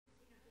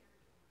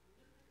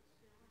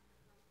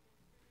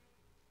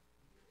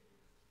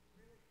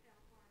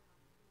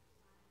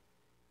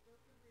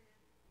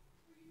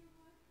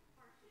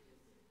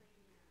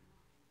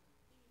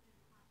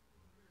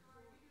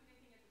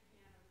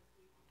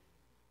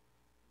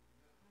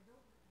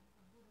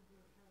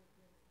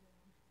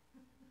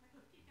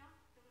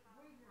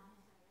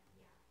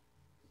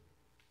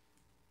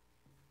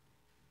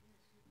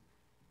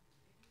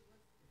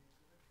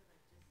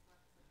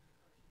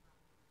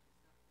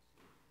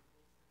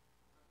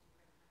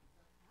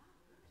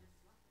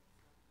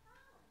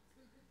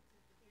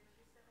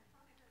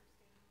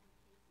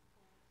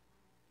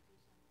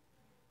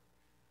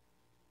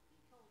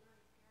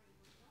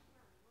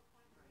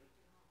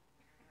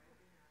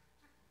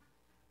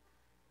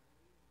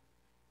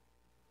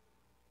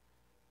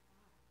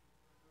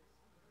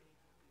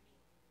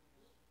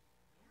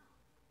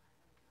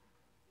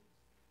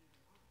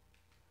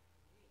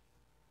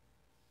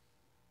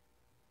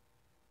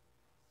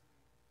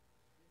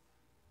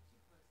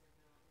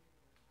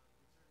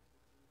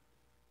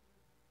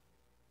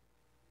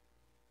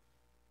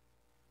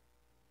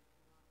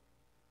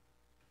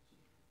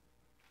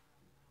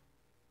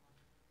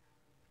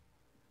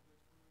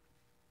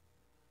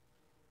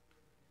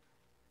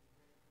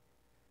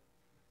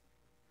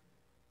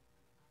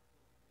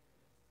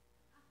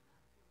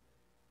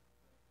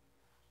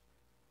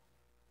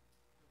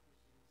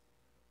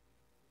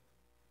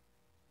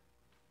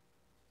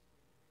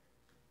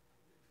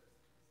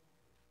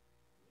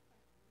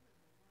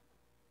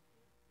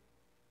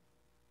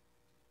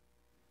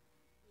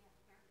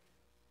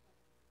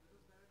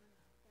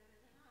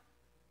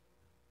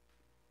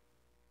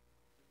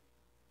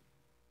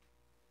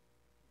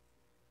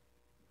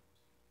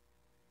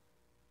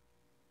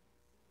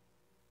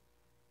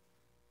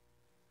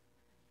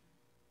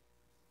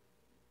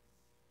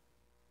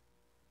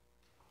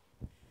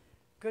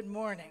Good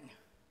morning,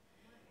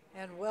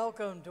 and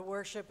welcome to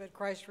worship at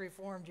Christ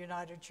Reformed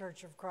United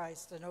Church of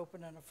Christ, an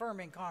open and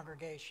affirming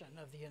congregation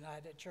of the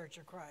United Church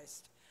of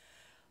Christ.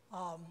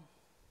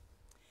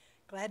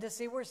 Glad to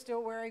see we're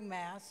still wearing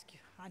masks.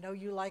 I know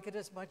you like it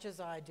as much as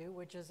I do,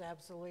 which is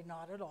absolutely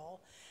not at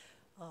all.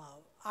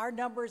 Our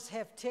numbers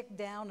have ticked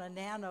down a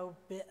nano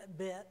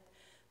bit.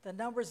 The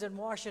numbers in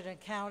Washington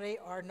County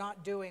are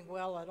not doing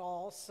well at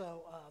all,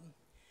 so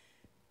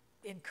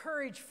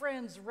encourage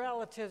friends,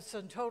 relatives,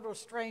 and total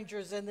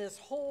strangers in this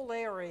whole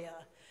area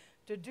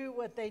to do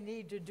what they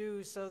need to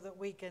do so that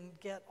we can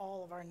get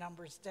all of our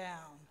numbers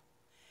down.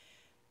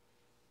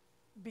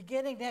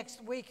 Beginning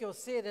next week, you'll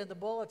see it in the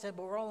bulletin,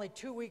 but we're only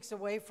 2 weeks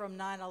away from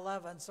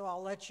 9/11, so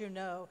I'll let you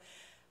know.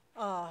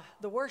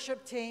 The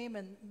worship team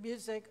and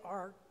music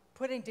are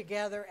putting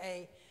together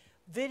a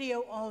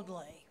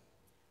video-only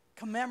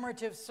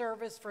commemorative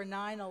service for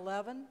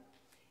 9/11.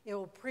 It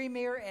will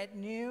premiere at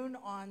noon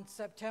on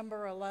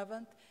September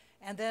 11th,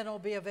 and then it'll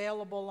be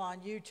available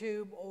on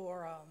YouTube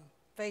or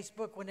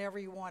Facebook whenever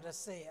you want to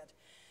see it.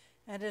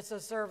 And it's a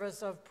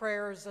service of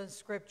prayers and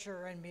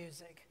scripture and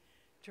music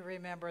to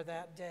remember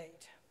that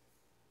date.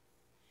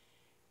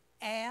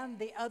 And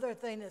the other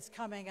thing that's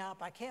coming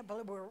up, I can't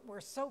believe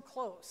we're so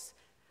close.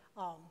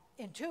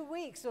 In 2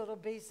 weeks, it'll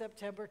be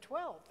September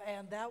 12th,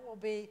 and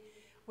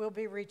we'll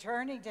be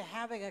returning to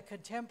having a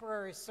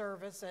contemporary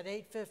service at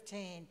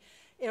 8:15.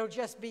 It'll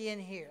just be in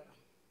here.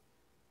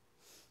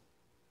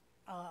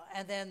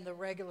 And then the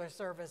regular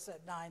service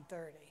at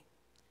 9:30.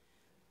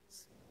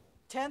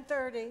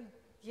 10:30,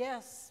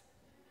 yes,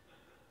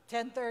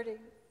 10:30.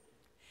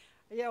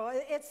 You know,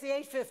 it's the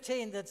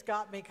 8:15 that's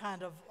got me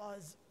kind of,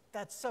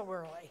 that's so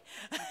early.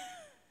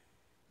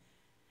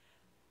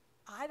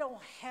 I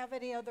don't have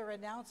any other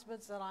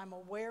announcements that I'm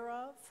aware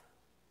of.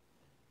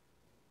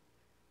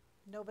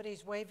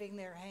 Nobody's waving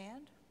their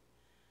hand.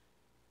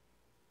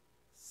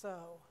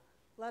 So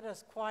let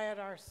us quiet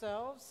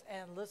ourselves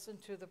and listen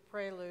to the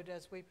prelude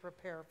as we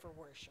prepare for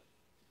worship.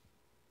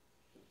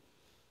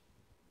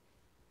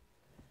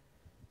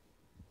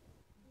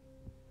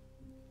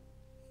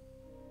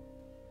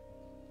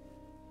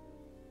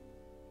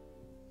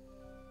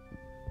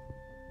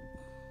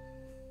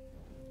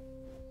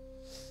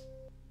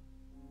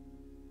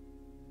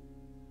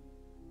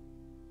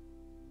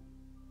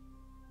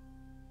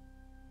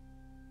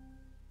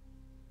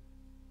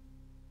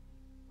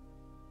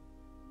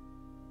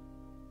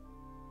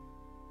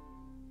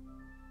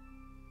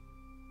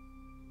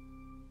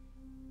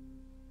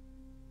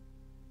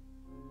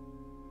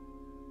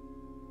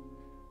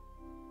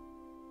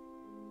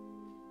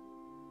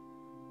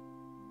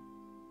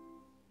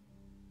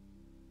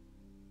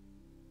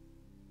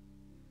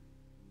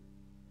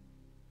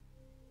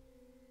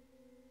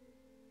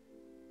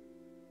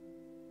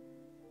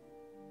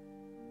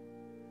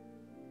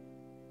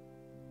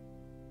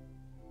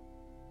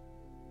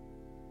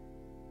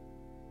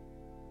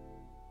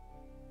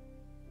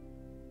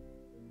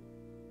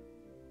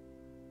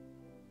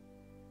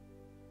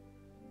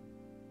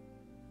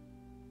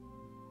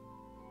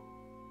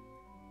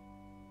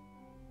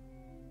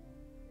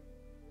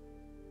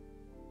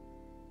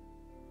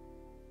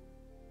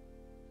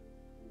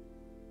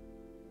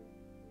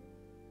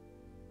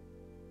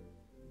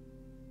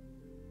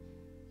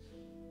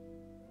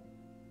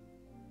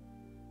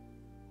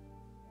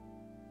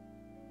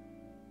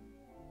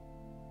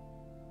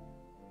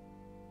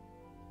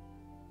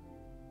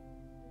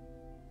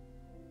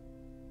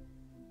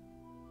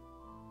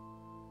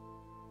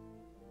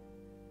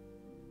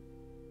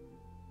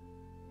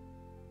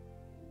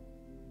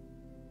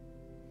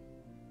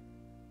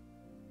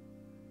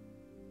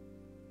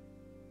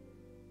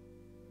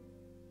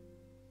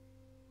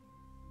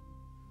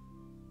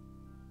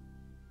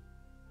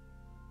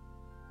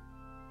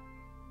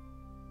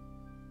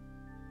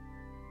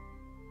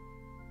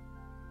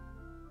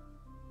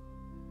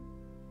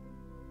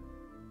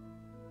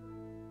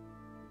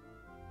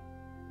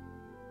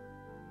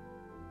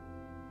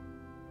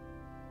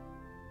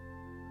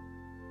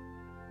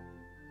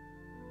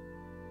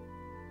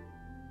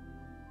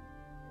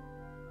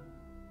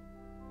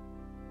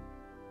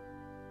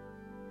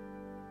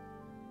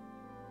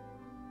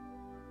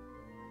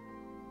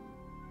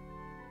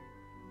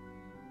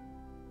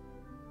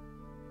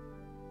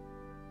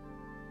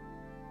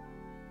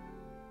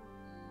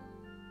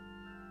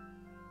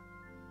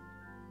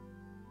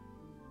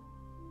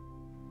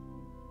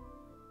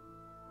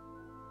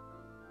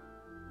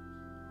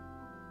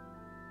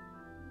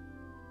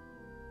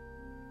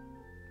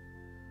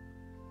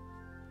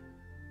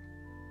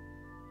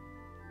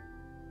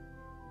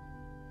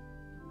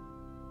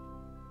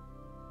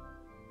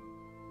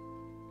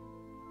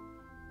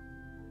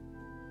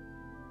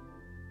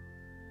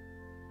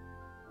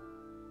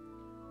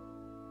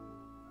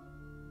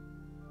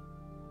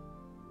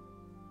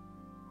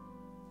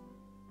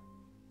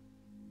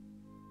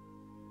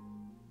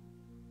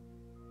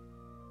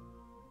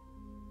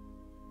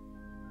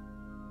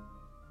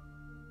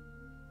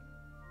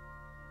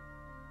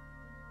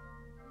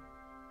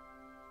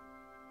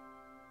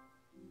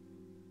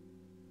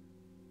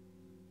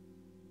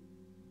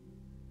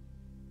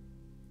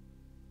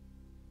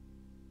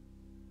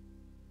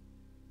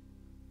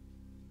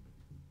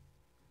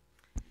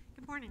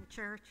 morning,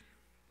 church.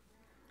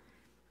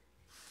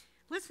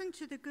 Listen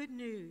to the good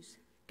news.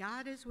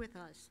 God is with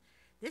us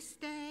this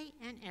day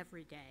and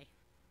every day.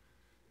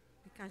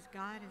 Because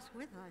God is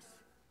with us,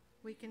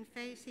 we can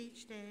face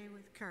each day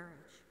with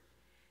courage.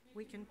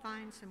 We can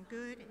find some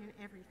good in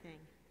everything,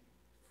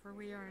 for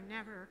we are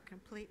never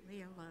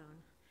completely alone.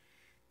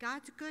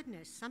 God's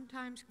goodness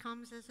sometimes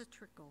comes as a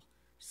trickle,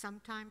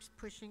 sometimes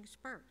pulsing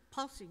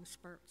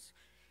spurts,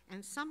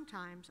 and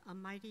sometimes a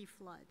mighty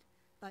flood,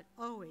 but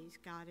always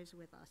God is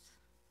with us.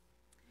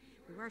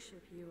 We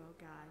worship you, O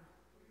God,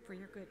 for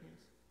your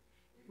goodness.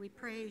 We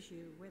praise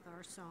you with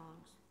our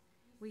songs.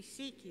 We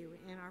seek you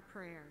in our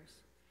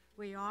prayers.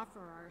 We offer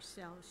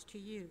ourselves to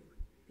you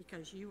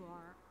because you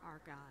are our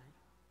God.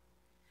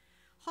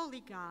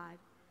 Holy God,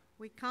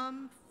 we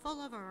come full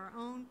of our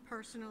own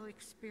personal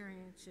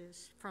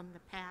experiences from the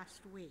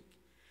past week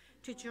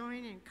to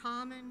join in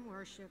common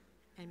worship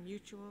and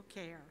mutual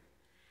care.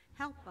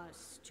 Help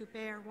us to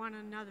bear one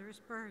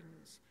another's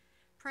burdens,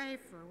 pray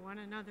for one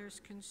another's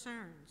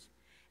concerns,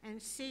 and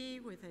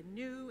see with a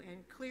new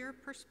and clear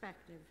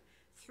perspective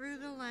through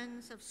the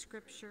lens of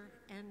Scripture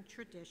and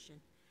tradition.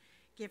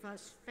 Give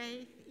us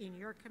faith in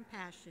your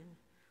compassion,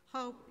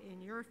 hope in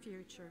your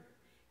future,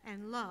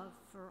 and love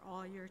for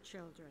all your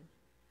children.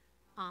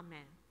 Amen.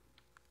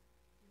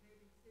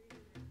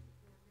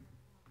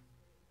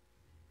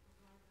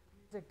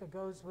 Music that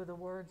goes with the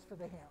words for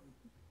the hymn.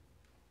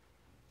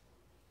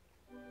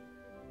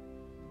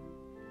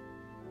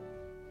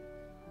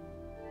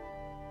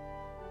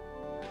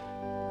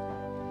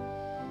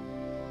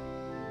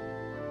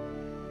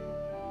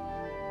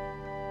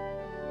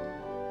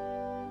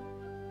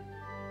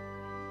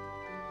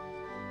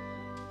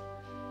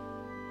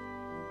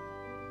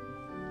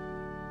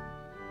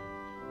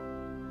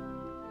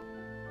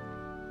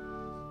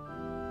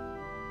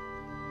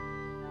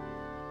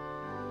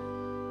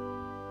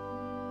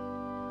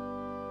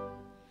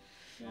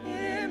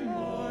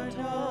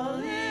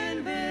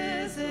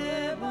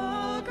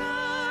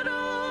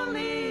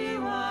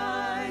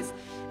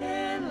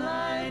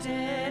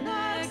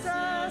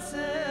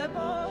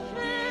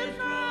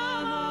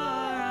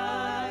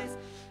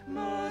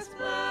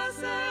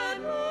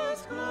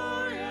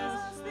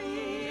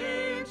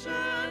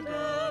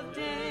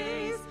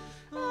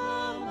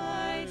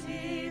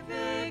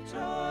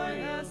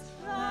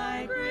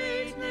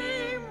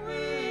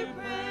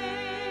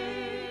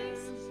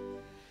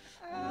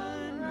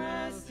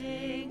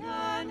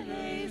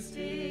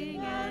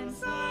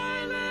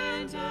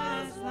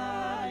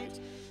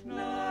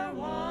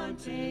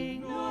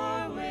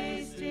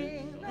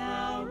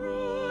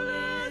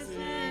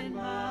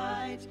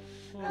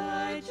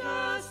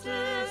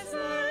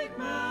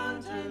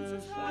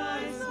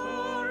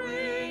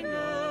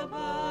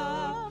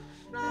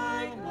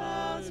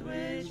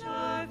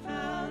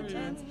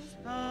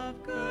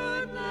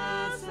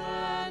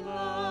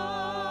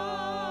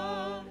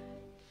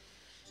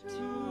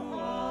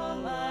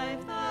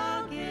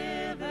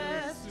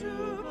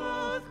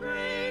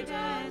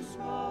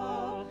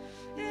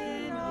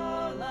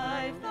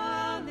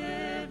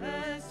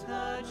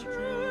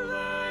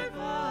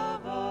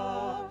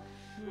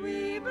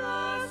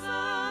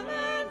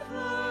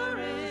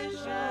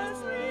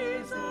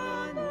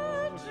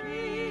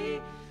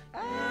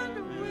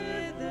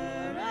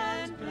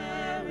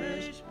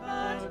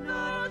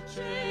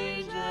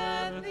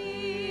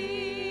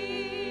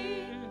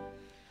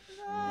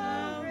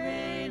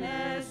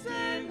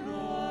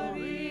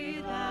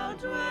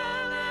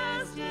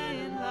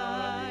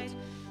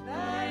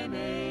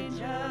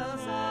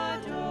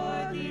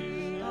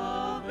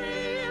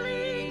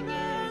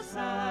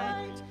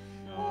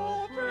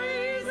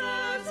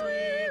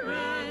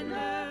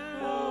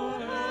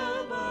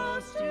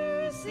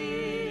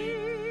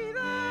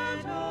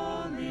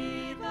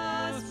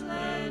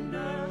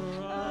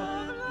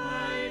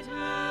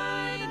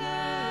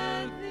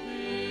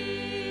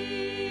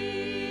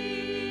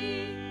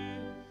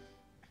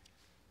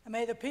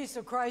 May the peace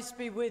of Christ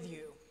be with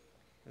you.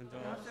 And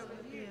also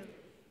with you.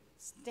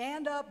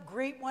 Stand up,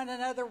 greet one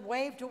another,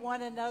 wave to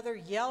one another,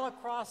 yell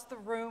across the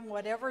room,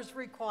 whatever's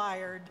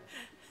required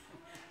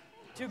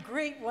to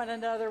greet one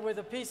another with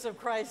the peace of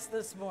Christ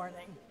this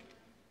morning.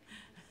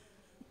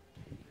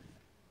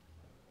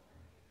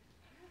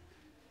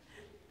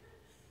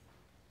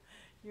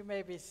 You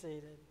may be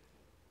seated.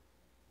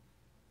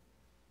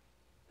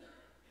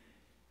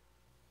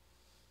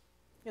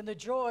 In the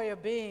joy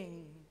of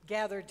being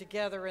gathered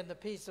together in the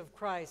peace of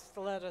Christ,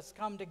 let us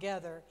come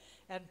together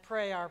and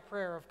pray our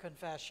prayer of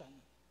confession.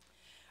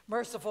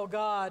 Merciful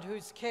God,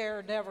 whose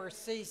care never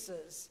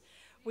ceases,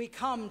 we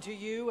come to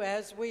you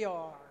as we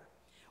are.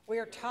 We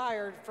are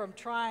tired from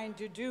trying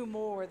to do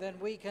more than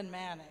we can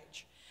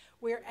manage.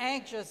 We are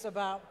anxious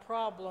about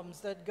problems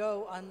that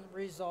go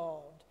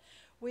unresolved.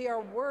 We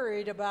are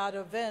worried about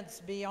events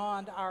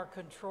beyond our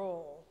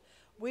control.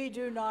 We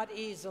do not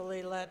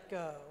easily let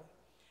go.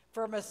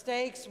 For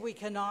mistakes we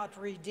cannot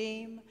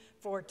redeem,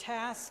 for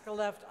tasks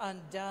left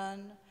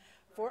undone,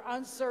 for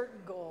uncertain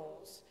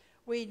goals.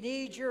 We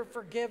need your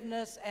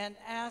forgiveness and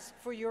ask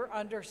for your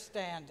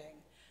understanding.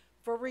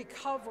 For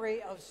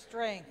recovery of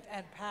strength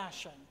and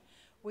passion,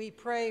 we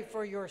pray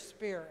for your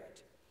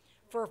Spirit.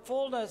 For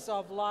fullness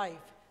of life,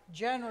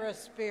 generous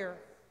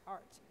spirit,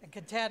 hearts, and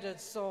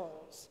contented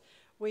souls,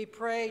 we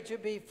pray to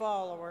be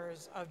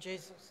followers of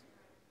Jesus.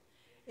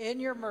 In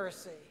your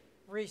mercy,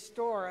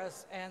 restore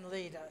us and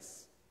lead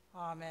us.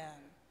 Amen.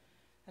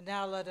 And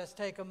now let us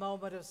take a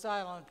moment of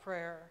silent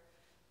prayer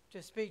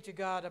to speak to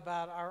God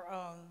about our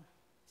own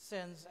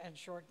sins and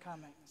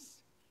shortcomings.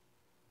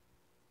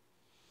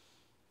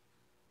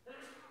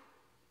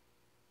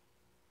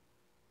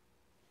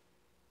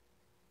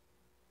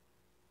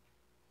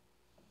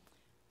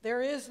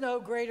 There is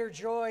no greater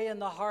joy in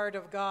the heart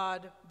of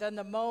God than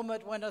the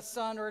moment when a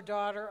son or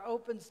daughter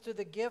opens to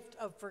the gift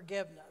of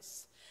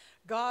forgiveness.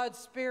 God's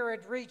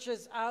Spirit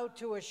reaches out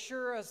to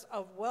assure us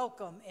of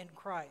welcome in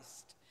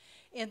Christ.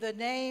 In the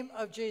name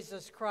of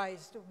Jesus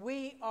Christ,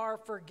 we are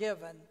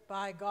forgiven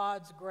by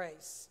God's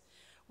grace.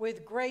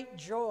 With great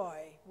joy,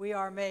 we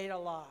are made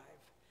alive.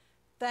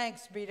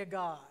 Thanks be to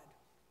God.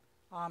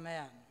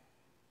 Amen.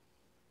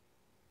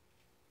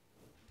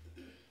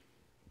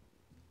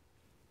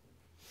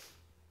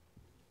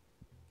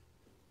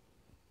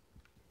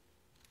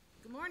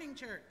 Good morning,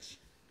 church.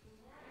 Good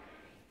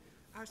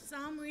morning. Our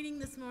psalm reading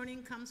this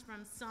morning comes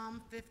from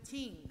Psalm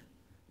 15.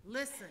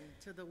 Listen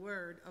to the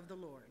word of the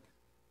Lord.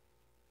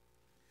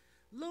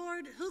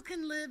 Lord, who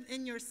can live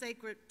in your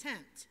sacred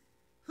tent?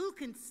 Who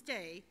can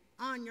stay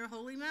on your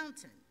holy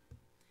mountain?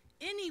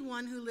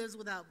 Anyone who lives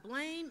without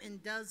blame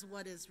and does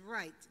what is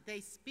right,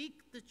 they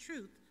speak the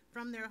truth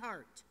from their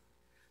heart.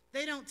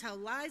 They don't tell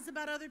lies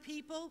about other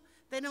people.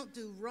 They don't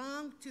do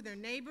wrong to their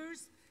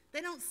neighbors.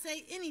 They don't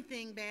say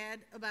anything bad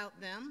about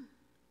them.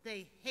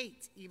 They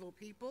hate evil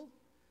people,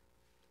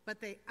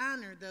 but they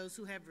honor those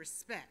who have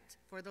respect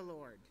for the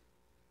Lord.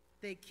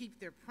 They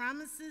keep their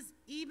promises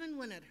even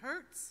when it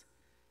hurts.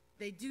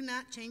 They do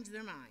not change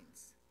their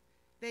minds.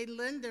 They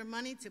lend their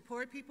money to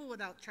poor people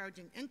without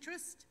charging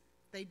interest.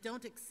 They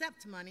don't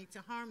accept money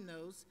to harm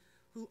those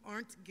who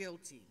aren't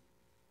guilty.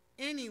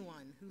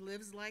 Anyone who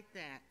lives like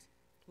that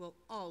will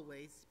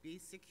always be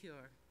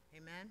secure.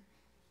 Amen?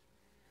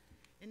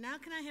 And now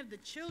can I have the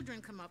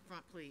children come up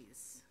front,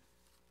 please?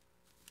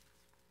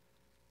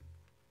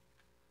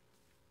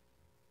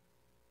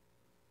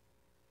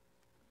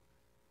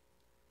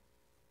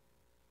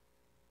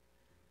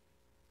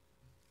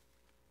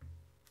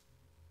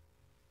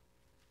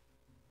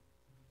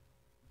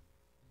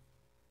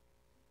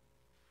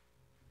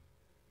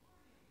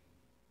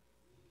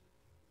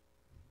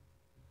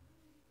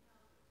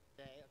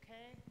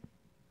 Okay?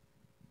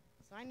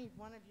 So I need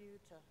one of you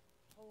to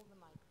hold the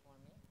mic for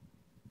me.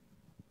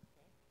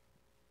 Okay?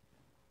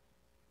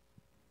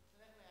 So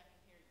that way I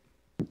can hear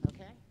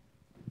you. Okay?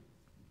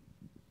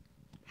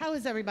 How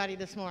is everybody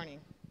this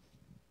morning?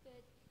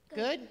 Good.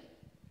 Good?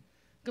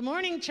 Good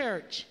morning,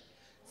 church.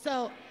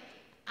 So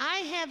I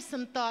have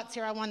some thoughts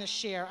here I want to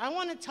share. I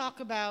want to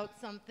talk about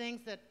some things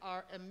that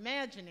are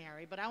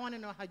imaginary, but I want to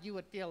know how you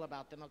would feel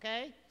about them,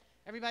 okay?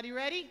 Everybody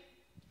ready?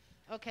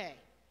 Okay.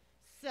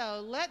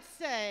 So let's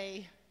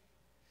say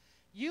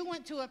you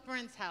went to a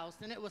friend's house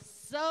and it was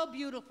so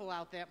beautiful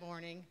out that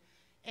morning,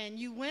 and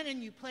you went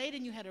and you played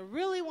and you had a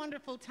really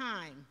wonderful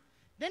time.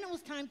 Then it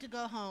was time to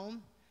go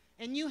home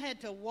and you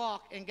had to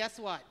walk, and guess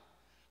what?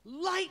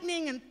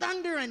 Lightning and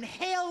thunder and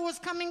hail was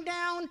coming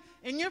down,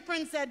 and your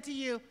friend said to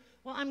you,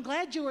 well, I'm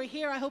glad you were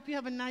here. I hope you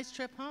have a nice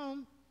trip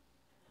home.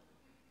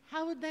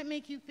 How would that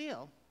make you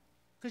feel?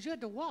 Because you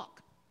had to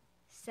walk.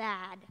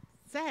 Sad.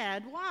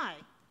 Sad? Why?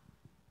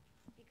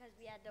 Because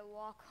we had to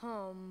walk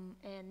home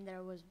and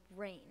there was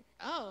rain.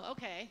 Oh,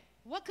 okay.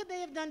 What could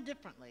they have done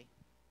differently?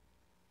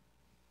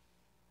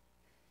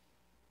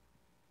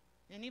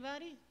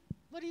 Anybody?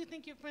 What do you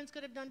think your friends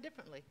could have done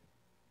differently?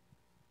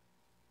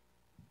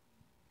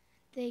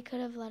 They could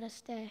have let us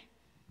stay.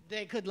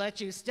 They could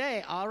let you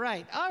stay. All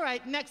right. All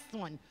right, next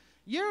one.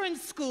 You're in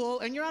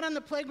school and you're out on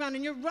the playground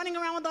and you're running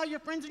around with all your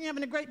friends and you're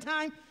having a great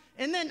time,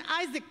 and then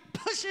Isaac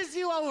pushes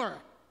you over.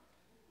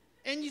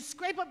 And you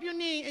scrape up your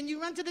knee, and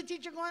you run to the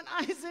teacher going,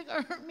 Isaac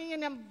hurt me,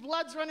 and then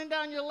blood's running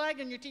down your leg,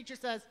 and your teacher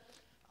says,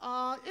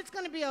 it's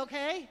going to be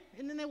okay,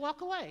 and then they walk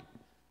away.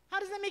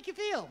 How does that make you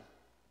feel?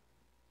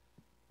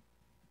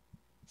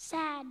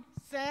 Sad.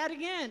 Sad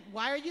again.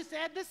 Why are you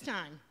sad this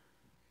time?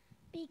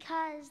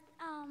 Because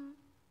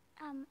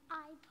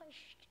I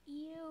pushed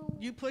you.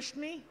 You pushed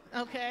me?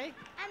 Okay.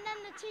 And then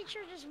the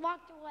teacher just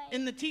walked away.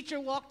 And the teacher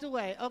walked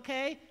away.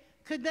 Okay.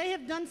 Could they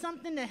have done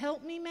something to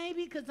help me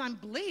maybe? Because I'm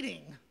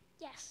bleeding.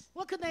 Yes.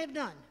 What could they have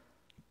done?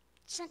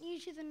 Sent you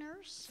to the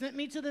nurse. Sent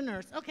me to the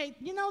nurse. Okay,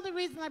 you know the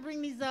reason I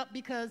bring these up,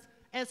 because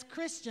as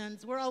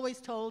Christians, we're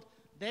always told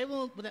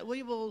that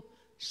we will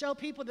show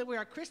people that we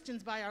are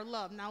Christians by our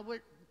love. Now,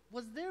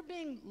 was there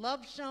being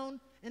love shown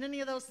in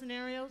any of those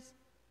scenarios?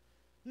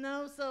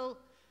 No. So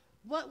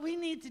what we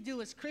need to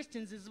do as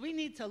Christians is we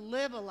need to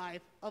live a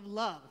life of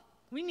love.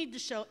 We need to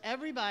show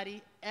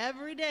everybody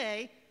every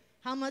day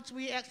how much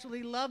we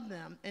actually love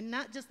them, and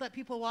not just let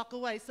people walk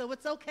away. So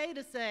it's okay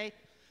to say,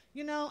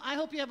 you know, I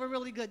hope you have a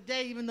really good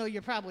day, even though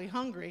you're probably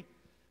hungry.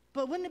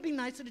 But wouldn't it be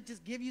nicer to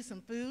just give you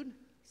some food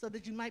so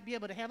that you might be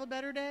able to have a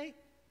better day,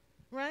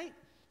 right?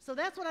 So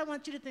that's what I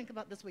want you to think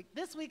about this week.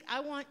 This week, I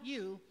want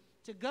you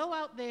to go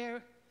out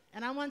there,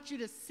 and I want you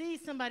to see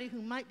somebody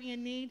who might be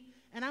in need,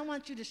 and I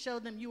want you to show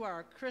them you are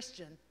a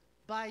Christian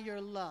by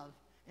your love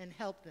and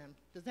help them.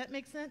 Does that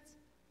make sense?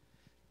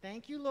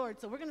 Thank you, Lord.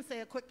 So we're going to say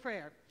a quick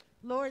prayer.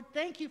 Lord,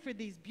 thank you for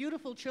these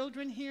beautiful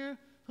children here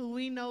who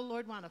we know,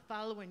 Lord, want to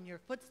follow in your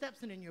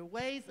footsteps and in your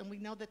ways, and we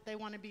know that they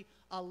want to be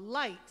a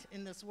light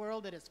in this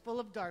world that is full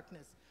of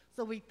darkness.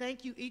 So we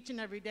thank you each and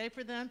every day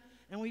for them,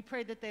 and we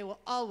pray that they will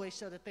always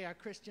show that they are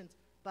Christians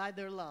by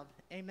their love.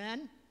 Amen?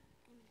 Amen.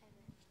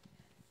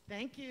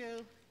 Thank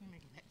you. You may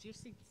get back to your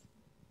seats.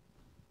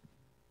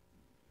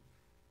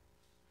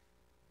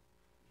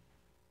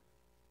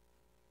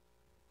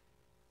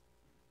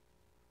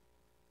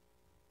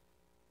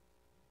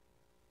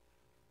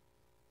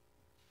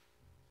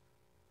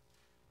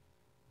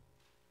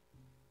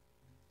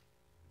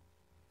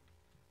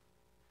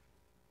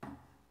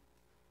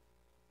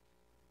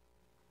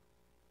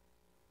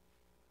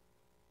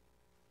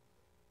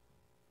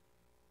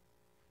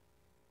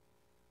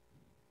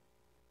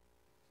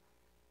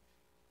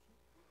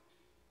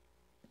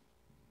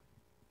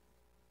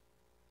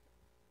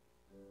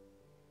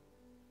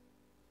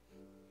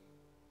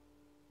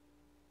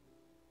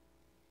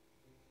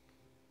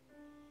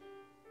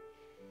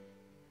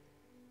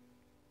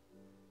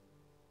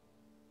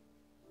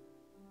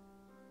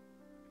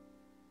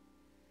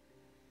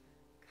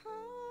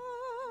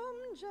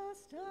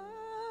 Just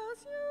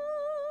as you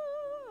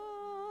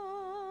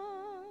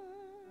are,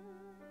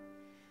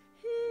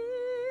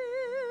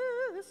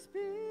 hear the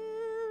Spirit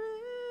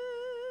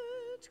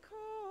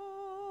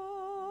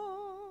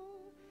call.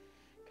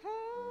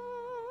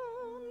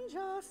 Come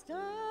just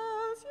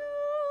as you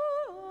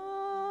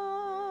are.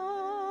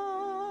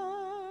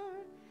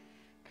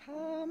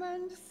 Come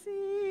and see.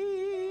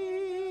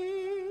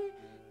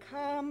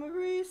 Come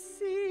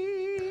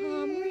receive.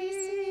 Come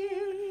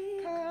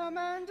receive. Come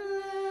and live.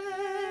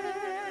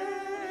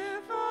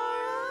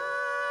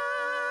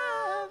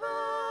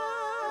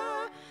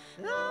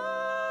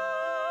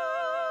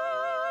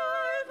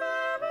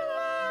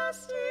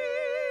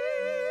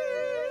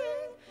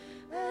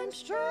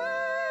 Strength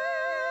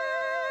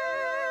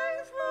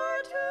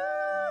for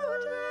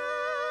today.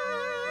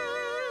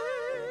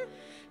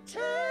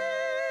 Taste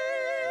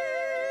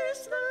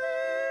the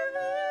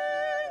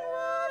living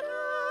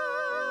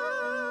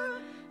water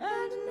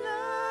and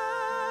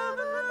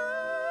never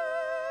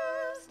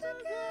thirst again.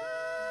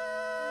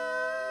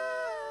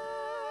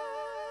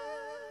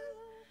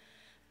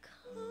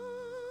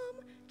 Come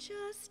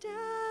just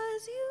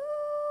as you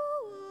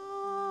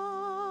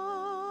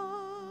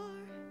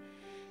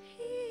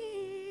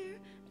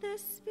the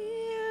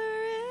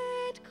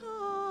Spirit call.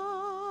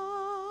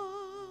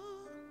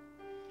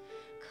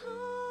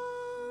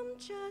 Come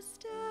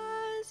just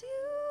as you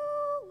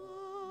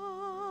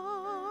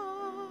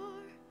are.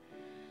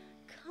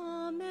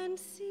 Come and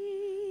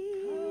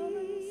see. Come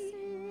and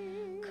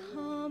see.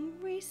 Come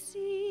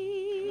receive.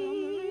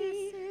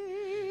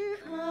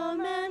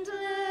 Come and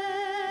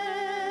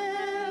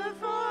live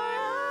forever.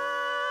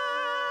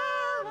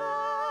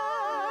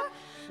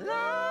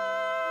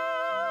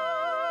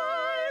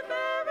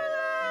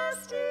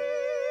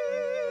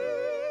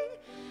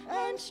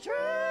 And strength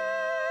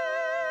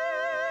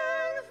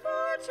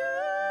for today.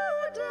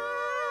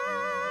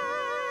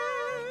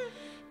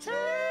 Taste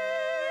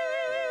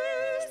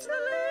the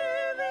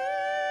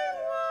living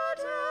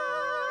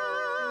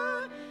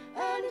water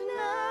and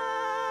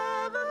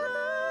never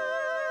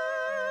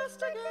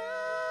thirst again.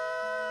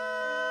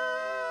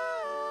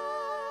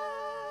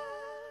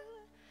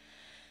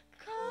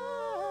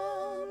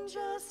 Come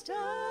just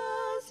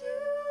as you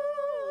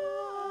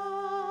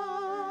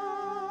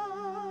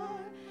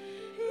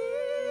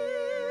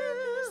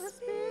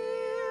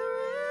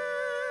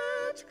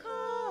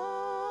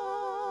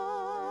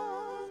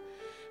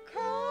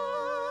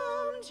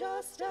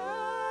just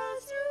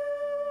as you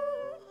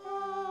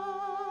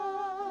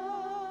are.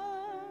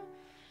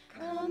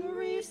 Come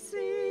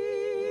receive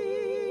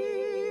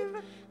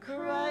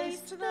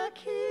Christ the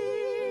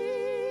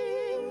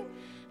King.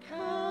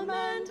 Come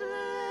and live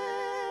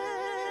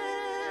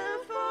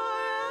forevermore.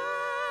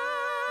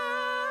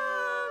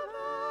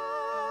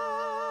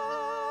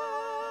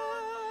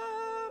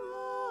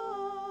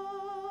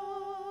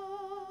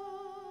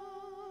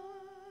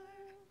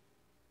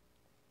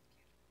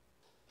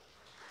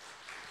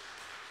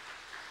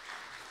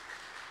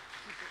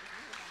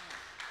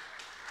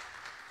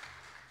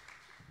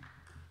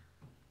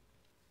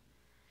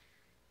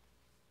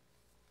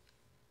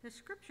 The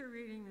scripture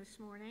reading this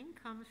morning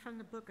comes from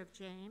the book of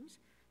James,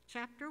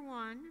 chapter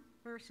 1,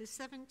 verses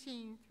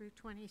 17 through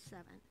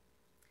 27.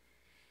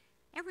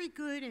 Every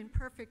good and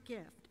perfect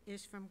gift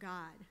is from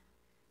God.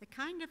 The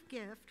kind of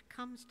gift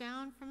comes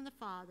down from the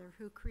Father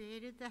who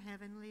created the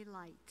heavenly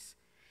lights.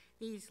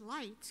 These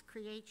lights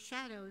create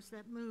shadows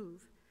that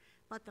move,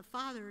 but the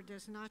Father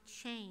does not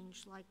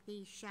change like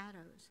these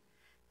shadows.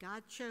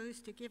 God chose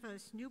to give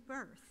us new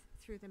birth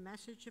through the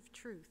message of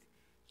truth.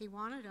 He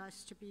wanted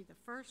us to be the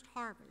first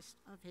harvest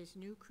of his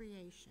new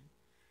creation.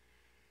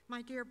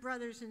 My dear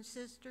brothers and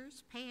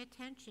sisters, pay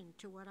attention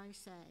to what I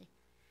say.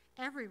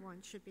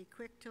 Everyone should be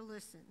quick to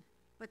listen,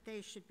 but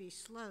they should be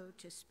slow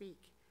to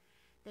speak.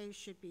 They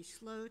should be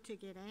slow to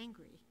get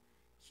angry.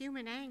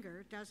 Human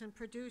anger doesn't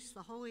produce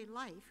the holy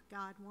life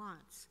God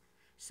wants.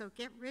 So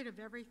get rid of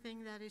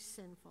everything that is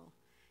sinful.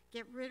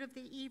 Get rid of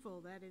the evil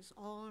that is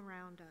all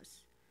around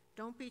us.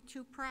 Don't be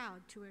too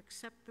proud to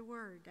accept the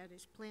word that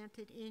is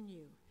planted in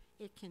you.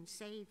 It can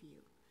save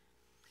you.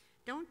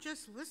 Don't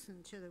just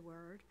listen to the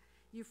word.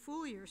 You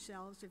fool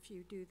yourselves if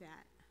you do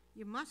that.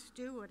 You must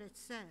do what it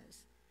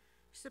says.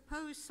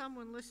 Suppose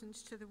someone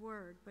listens to the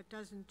word but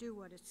doesn't do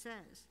what it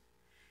says.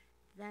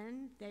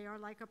 Then they are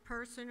like a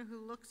person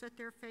who looks at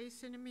their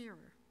face in a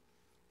mirror.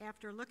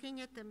 After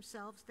looking at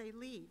themselves, they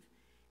leave,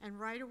 and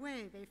right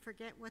away they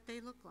forget what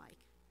they look like.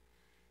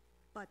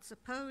 But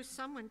suppose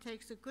someone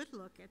takes a good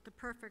look at the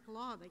perfect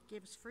law that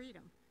gives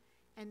freedom,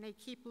 and they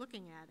keep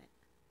looking at it.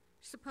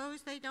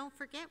 Suppose they don't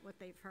forget what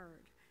they've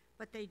heard,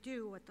 but they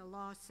do what the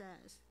law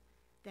says.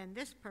 Then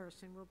this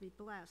person will be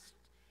blessed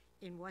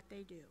in what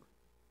they do.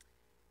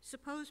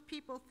 Suppose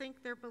people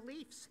think their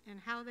beliefs and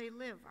how they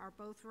live are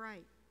both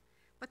right,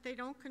 but they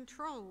don't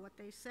control what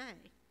they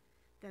say.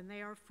 Then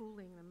they are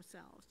fooling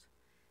themselves.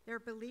 Their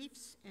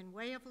beliefs and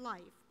way of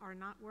life are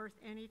not worth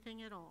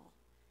anything at all.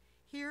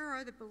 Here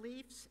are the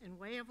beliefs and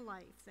way of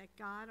life that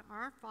God,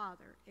 our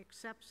Father,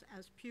 accepts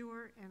as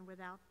pure and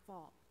without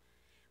fault.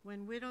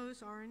 When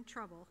widows are in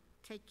trouble,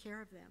 take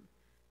care of them.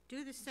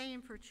 Do the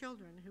same for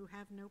children who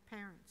have no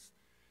parents,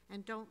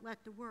 and don't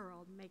let the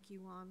world make you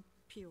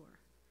impure.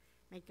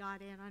 May God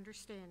add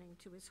understanding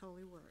to his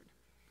holy word.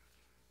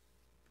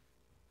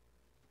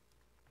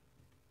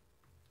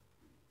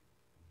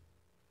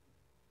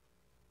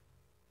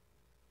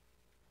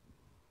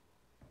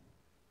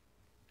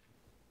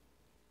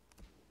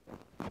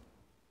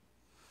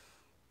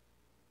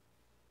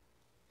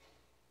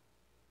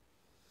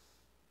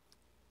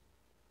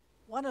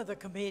 One of the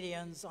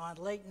comedians on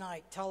late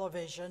night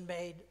television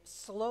made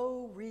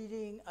slow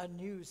reading a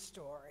news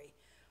story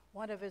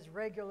one of his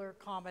regular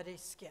comedy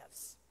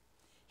skits.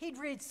 He'd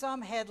read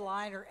some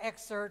headline or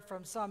excerpt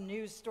from some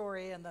news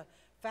story in the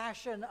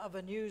fashion of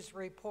a news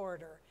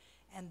reporter,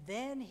 and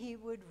then he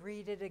would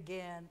read it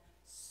again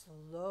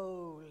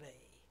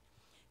slowly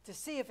to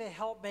see if it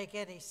helped make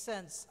any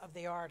sense of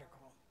the article.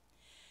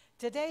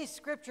 Today's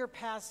scripture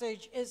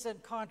passage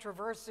isn't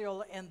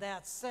controversial in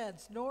that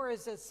sense, nor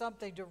is it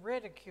something to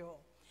ridicule.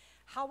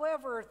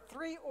 However,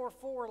 3 or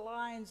 4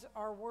 lines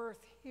are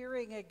worth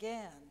hearing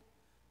again,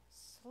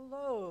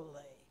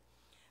 slowly,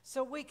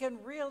 so we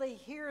can really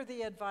hear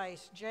the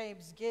advice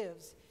James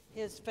gives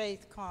his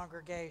faith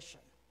congregation.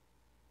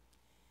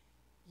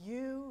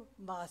 You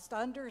must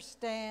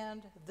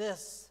understand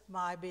this,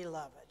 my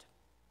beloved.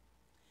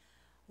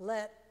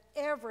 Let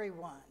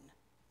everyone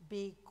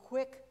be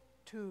quick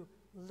to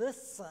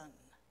listen,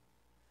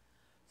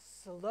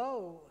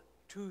 slow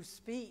to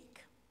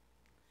speak,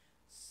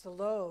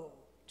 slow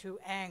to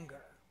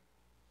anger.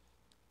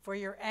 For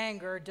your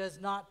anger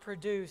does not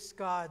produce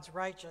God's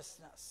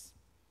righteousness.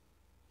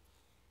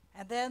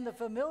 And then the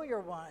familiar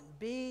one,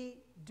 be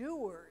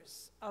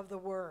doers of the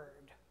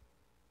word,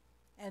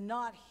 and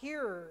not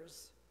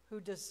hearers who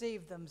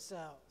deceive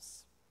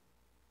themselves.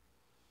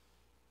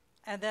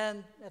 And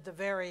then at the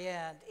very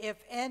end, if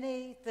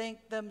any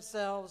think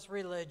themselves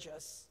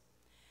religious,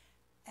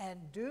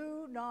 and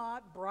do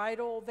not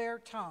bridle their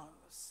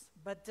tongues,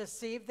 but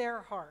deceive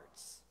their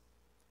hearts,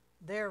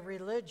 their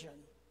religion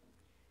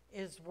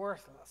is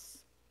worthless.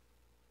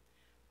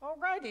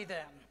 Alrighty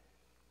then.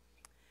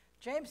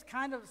 James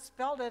kind of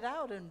spelled it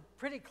out in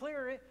pretty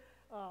clear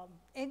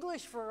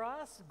English for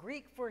us,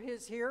 Greek for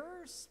his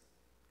hearers.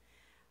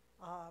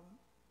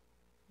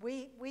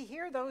 We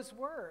hear those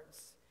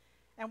words,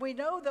 and we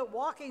know that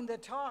walking the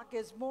talk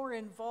is more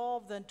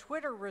involved than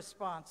Twitter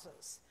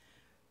responses.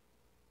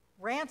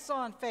 Rants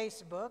on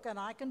Facebook, and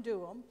I can do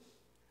them,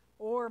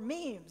 or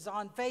memes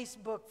on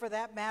Facebook for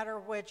that matter,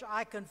 which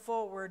I can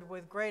forward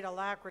with great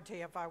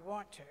alacrity if I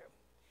want to.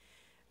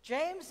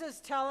 James is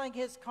telling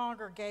his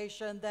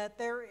congregation that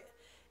there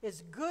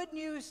is good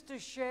news to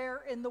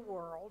share in the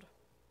world,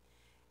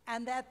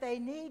 and that they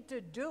need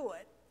to do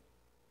it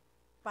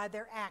by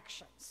their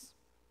actions.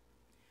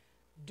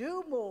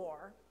 Do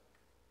more,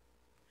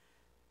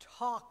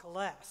 talk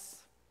less.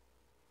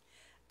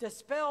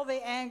 Dispel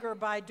the anger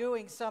by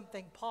doing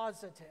something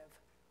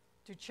positive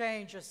to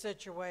change a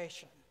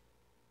situation.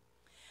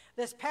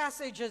 This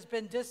passage has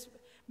been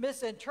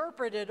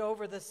misinterpreted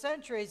over the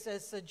centuries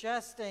as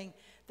suggesting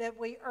that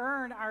we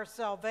earn our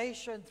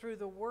salvation through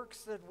the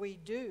works that we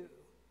do.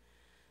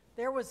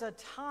 There was a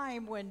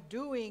time when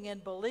doing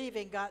and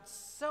believing got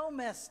so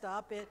messed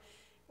up, it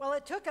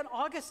took an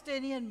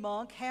Augustinian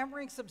monk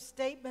hammering some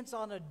statements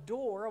on a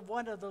door of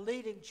one of the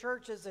leading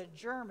churches in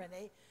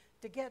Germany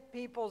to get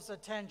people's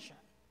attention.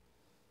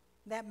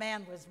 That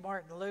man was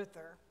Martin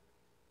Luther.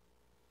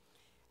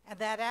 And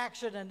that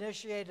action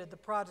initiated the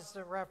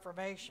Protestant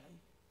Reformation.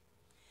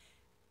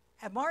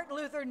 And Martin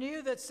Luther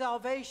knew that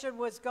salvation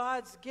was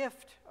God's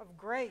gift of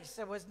grace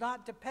and was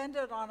not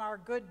dependent on our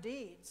good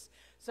deeds.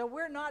 So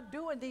we're not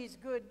doing these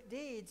good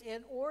deeds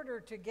in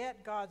order to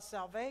get God's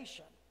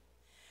salvation.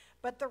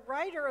 But the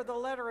writer of the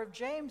letter of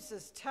James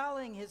is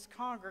telling his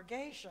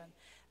congregation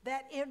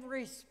that in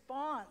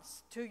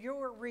response to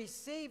your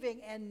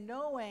receiving and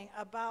knowing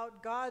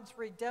about God's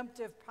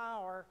redemptive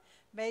power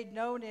made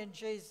known in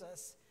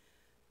Jesus,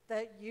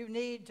 that you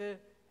need to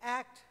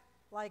act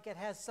like it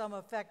has some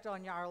effect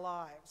on your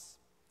lives.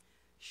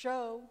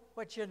 Show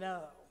what you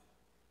know.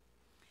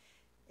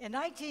 In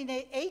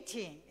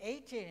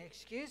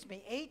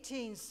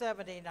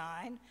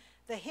 1879,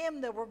 the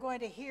hymn that we're going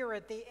to hear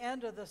at the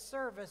end of the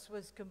service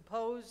was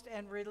composed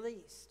and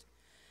released.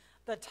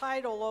 The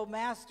title, "O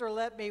Master,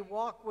 Let Me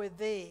Walk With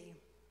Thee."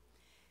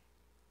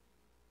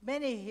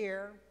 Many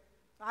here,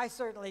 I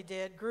certainly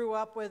did, grew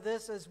up with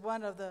this as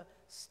one of the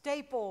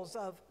staples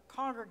of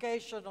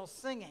congregational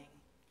singing.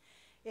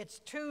 Its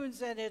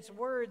tunes and its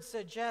words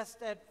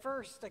suggest at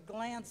first a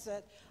glance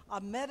at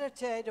a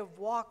meditative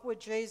walk with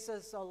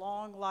Jesus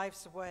along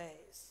life's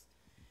ways.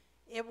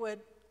 It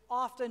would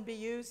often be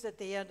used at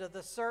the end of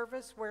the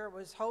service, where it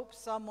was hoped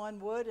someone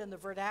would, in the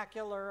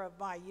vernacular of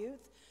my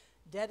youth,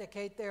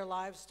 dedicate their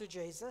lives to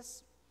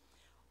Jesus.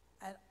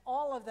 And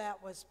all of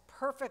that was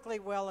perfectly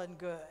well and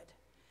good.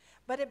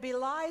 But it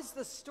belies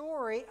the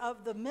story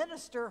of the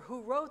minister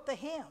who wrote the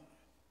hymn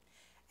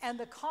and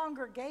the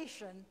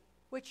congregation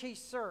which he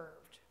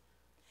served.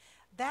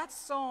 That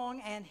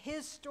song and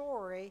his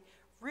story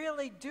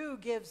really do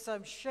give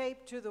some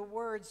shape to the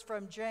words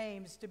from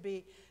James to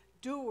be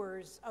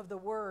doers of the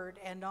word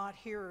and not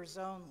hearers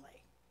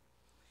only.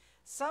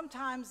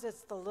 Sometimes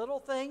it's the little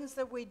things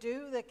that we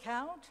do that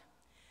count,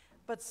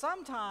 but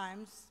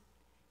sometimes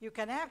you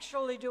can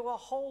actually do a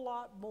whole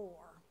lot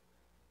more,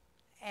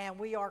 and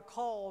we are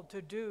called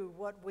to do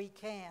what we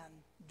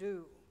can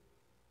do.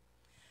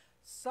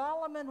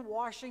 Solomon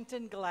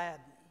Washington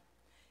Gladden.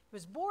 He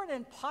was born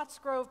in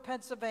Pottsgrove,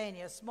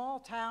 Pennsylvania, a small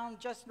town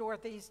just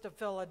northeast of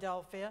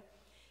Philadelphia.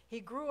 He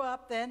grew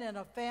up then in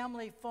a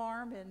family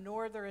farm in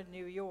northern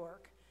New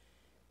York.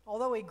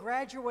 Although he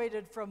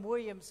graduated from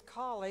Williams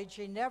College,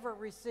 he never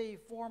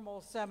received formal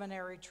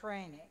seminary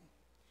training.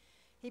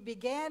 He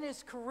began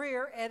his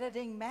career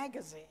editing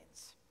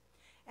magazines,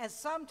 and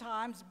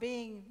sometimes,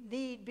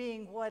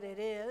 being what it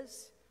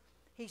is,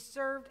 he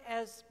served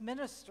as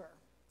minister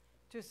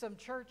to some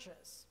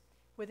churches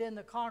within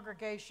the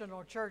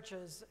congregational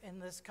churches in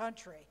this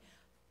country,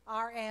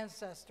 our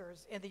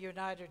ancestors in the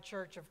United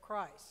Church of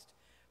Christ,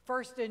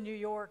 first in New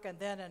York and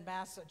then in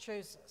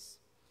Massachusetts.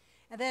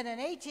 And then in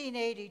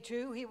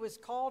 1882, he was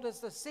called as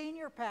the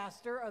senior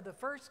pastor of the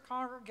First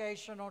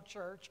Congregational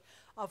Church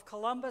of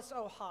Columbus,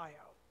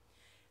 Ohio,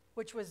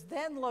 which was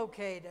then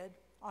located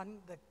on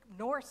the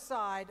north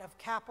side of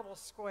Capitol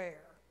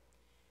Square.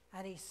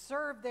 And he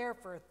served there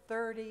for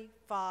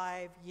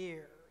 35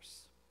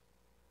 years.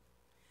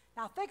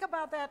 Now think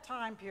about that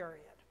time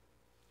period.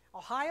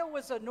 Ohio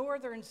was a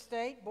northern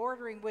state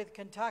bordering with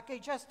Kentucky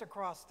just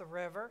across the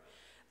river.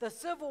 The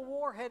Civil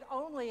War had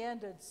only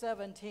ended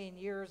 17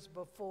 years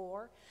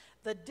before.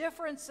 The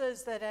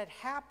differences that had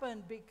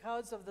happened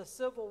because of the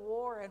Civil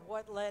War and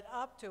what led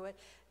up to it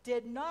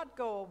did not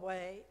go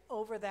away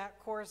over that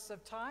course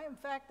of time. In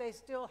fact, they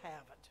still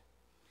haven't.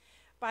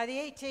 By the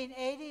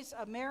 1880s,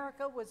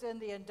 America was in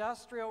the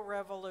Industrial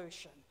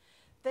Revolution.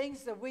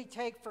 Things that we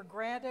take for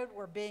granted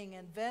were being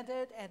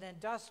invented, and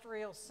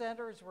industrial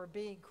centers were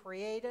being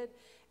created,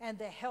 and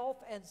the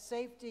health and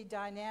safety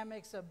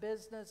dynamics of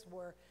business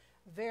were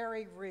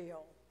very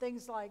real.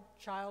 Things like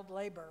child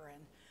labor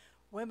and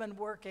women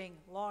working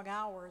long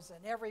hours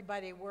and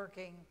everybody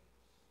working,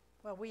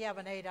 well, we have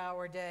an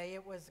 8-hour day.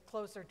 It was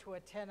closer to a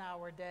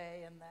 10-hour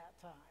day in that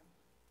time.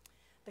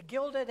 The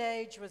Gilded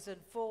Age was in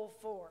full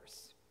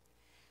force.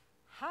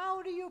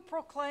 How do you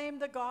proclaim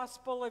the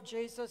gospel of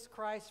Jesus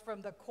Christ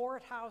from the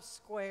courthouse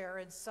square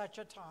in such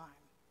a time?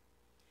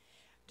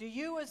 Do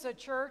you as a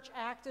church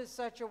act in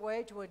such a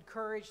way to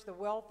encourage the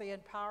wealthy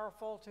and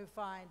powerful to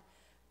find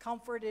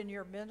comfort in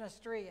your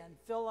ministry and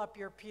fill up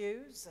your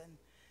pews and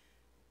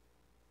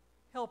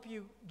help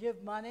you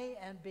give money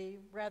and be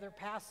rather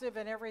passive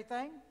in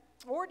everything?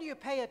 Or do you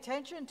pay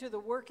attention to the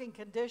working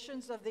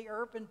conditions of the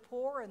urban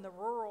poor and the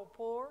rural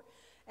poor?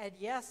 And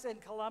yes, in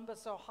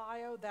Columbus,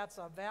 Ohio, that's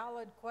a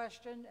valid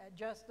question,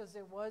 just as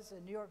it was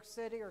in New York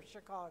City or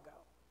Chicago.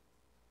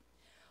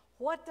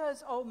 What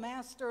does, O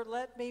Master,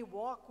 let me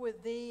walk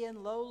with thee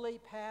in lowly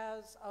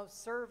paths of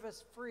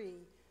service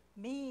free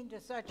mean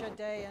to such a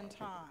day and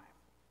time?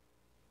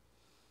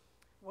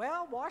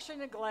 Well,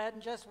 Washington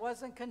Gladden just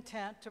wasn't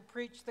content to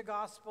preach the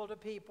gospel to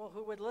people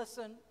who would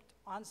listen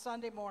on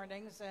Sunday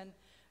mornings and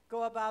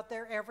go about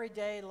their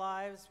everyday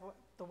lives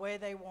the way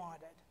they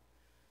wanted,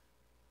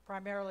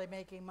 primarily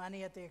making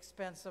money at the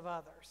expense of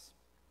others.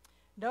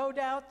 No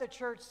doubt the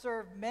church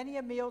served many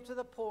a meal to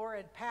the poor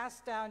and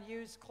passed down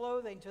used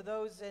clothing to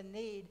those in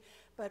need,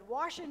 but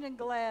Washington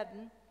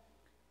Gladden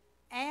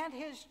and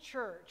his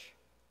church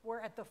were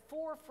at the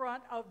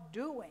forefront of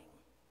doing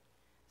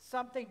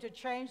something to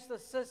change the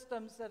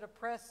systems that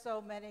oppress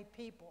so many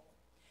people.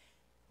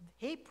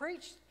 He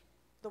preached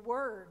the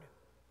word,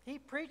 he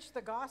preached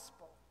the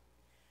gospel,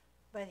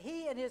 but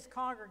he and his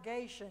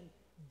congregation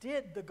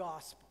did the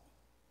gospel.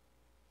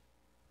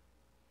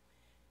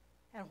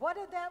 And what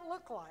did that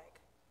look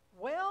like?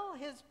 Well,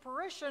 his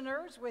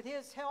parishioners, with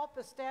his help,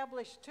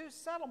 established 2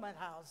 settlement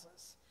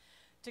houses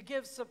to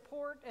give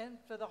support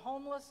to the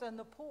homeless and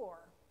the poor.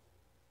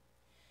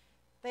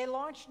 They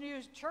launched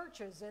new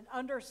churches in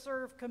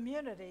underserved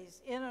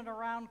communities in and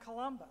around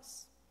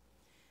Columbus.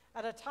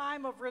 At a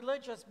time of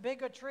religious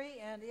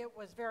bigotry, and it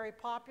was very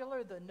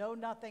popular, the Know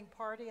Nothing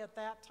Party at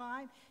that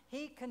time,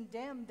 he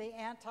condemned the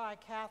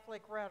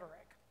anti-Catholic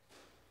rhetoric.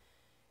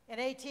 In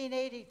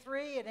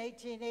 1883 and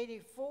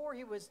 1884,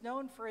 he was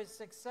known for his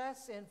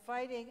success in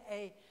fighting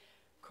a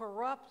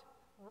corrupt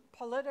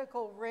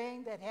political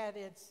ring that had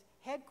its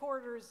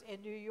headquarters in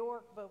New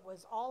York but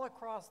was all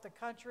across the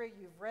country.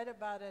 You've read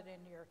about it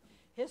in your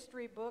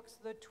history books,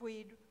 the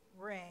Tweed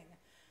Ring.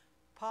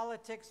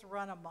 Politics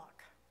run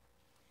amok.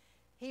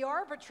 He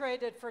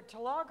arbitrated for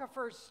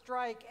telegraphers'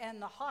 strike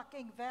and the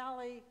Hocking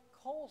Valley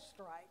coal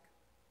strike.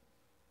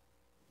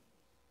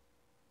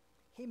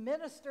 He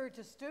ministered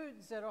to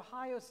students at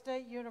Ohio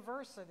State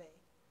University.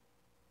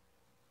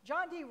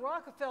 John D.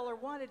 Rockefeller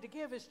wanted to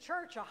give his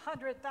church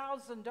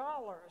 $100,000.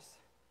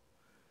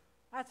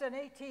 That's in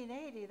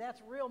 1880,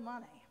 that's real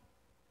money.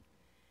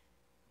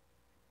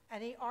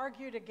 And he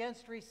argued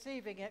against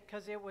receiving it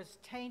because it was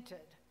tainted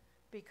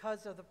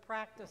because of the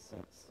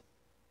practices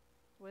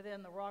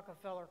within the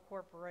Rockefeller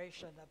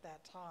Corporation at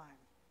that time,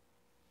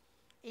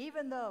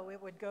 even though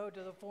it would go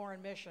to the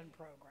Foreign Mission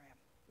Program.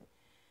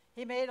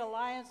 He made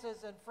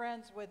alliances and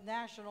friends with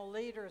national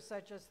leaders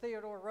such as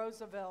Theodore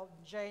Roosevelt,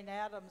 Jane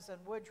Addams,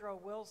 and Woodrow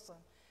Wilson,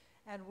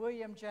 and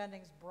William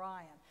Jennings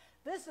Bryan.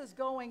 This is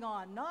going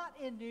on not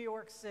in New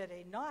York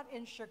City, not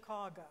in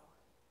Chicago,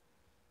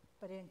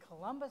 but in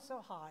Columbus,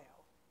 Ohio,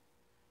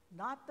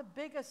 not the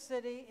biggest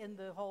city in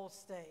the whole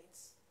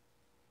states,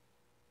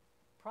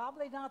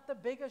 probably not the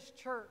biggest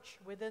church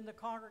within the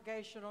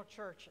congregational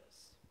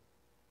churches,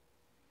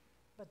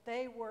 but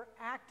they were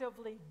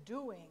actively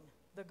doing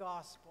the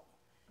gospel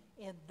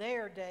in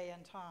their day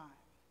and time.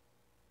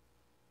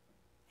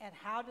 And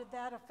how did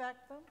that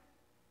affect them?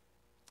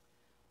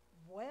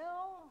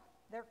 Well,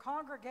 their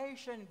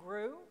congregation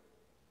grew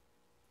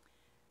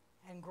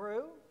and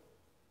grew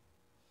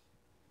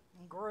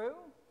and grew.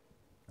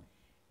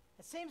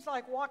 It seems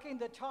like walking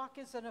the talk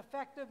is an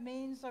effective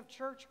means of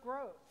church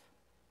growth.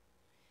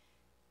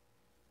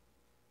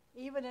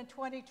 Even in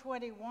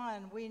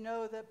 2021, we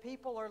know that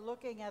people are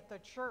looking at the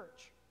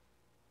church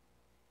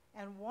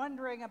and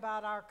wondering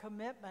about our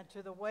commitment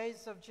to the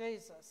ways of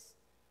Jesus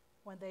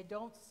when they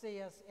don't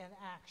see us in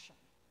action.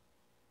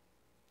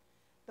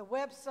 The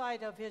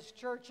website of his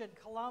church in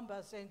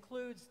Columbus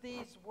includes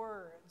these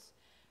words,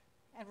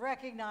 and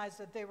recognize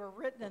that they were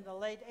written in the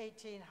late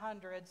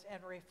 1800s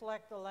and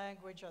reflect the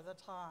language of the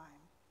time.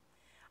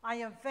 I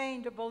am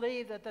fain to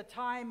believe that the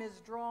time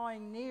is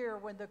drawing near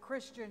when the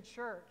Christian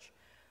church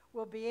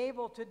will be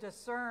able to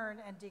discern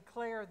and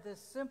declare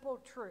this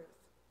simple truth,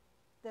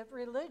 that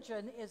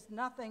religion is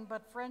nothing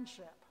but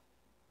friendship.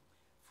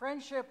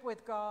 Friendship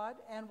with God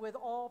and with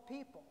all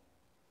people.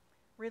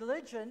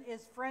 Religion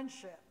is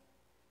friendship.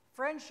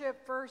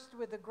 Friendship first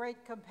with the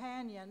great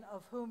companion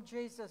of whom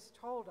Jesus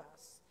told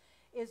us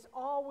is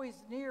always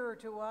nearer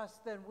to us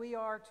than we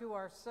are to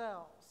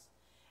ourselves,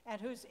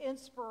 and whose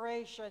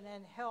inspiration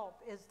and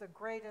help is the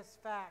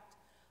greatest fact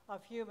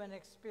of human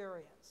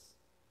experience.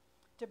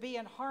 To be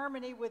in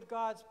harmony with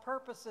God's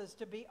purposes,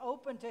 to be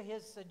open to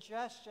his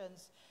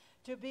suggestions,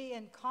 to be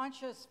in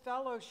conscious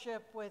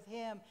fellowship with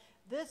him,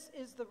 this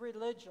is the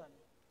religion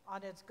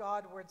on its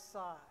Godward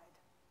side.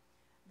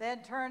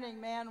 Then turning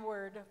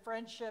manward,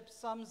 friendship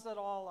sums it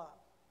all up.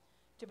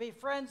 To be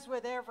friends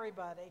with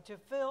everybody, to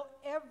fill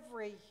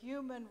every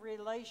human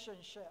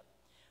relationship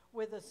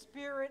with a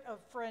spirit of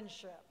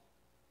friendship.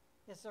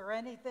 Is there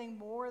anything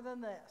more than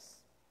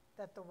this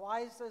that the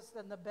wisest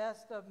and the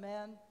best of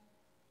men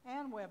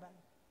and women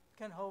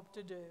can hope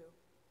to do?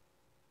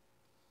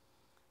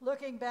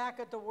 Looking back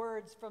at the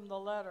words from the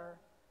letter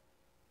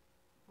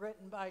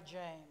written by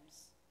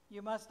James,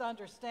 you must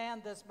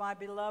understand this, my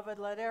beloved.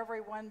 Let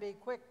everyone be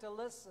quick to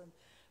listen,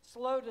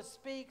 slow to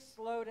speak,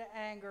 slow to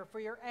anger, for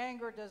your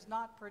anger does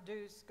not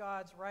produce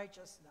God's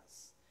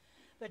righteousness.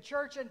 The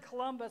church in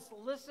Columbus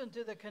listened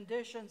to the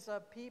conditions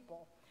of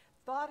people,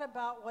 thought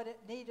about what it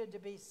needed to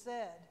be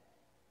said,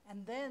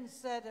 and then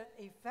said it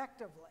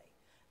effectively,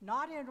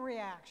 not in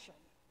reaction,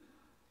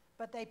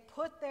 but they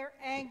put their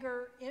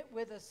anger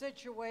with a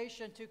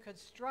situation to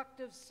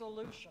constructive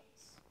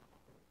solutions,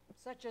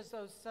 such as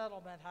those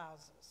settlement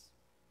houses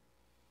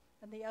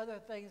and the other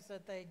things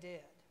that they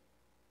did.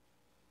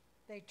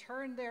 They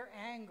turned their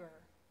anger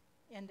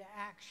into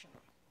action.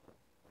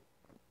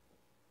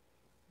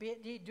 Be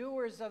ye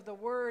doers of the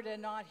word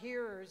and not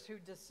hearers who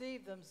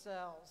deceive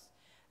themselves.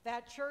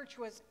 That church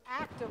was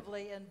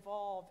actively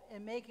involved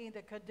in making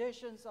the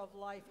conditions of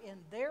life in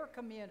their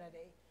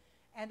community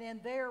and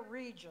in their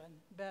region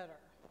better.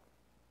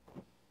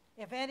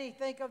 If any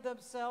think of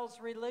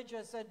themselves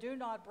religious and do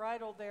not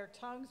bridle their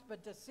tongues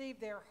but deceive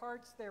their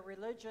hearts, their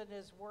religion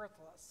is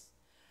worthless.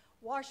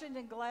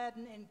 Washington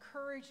Gladden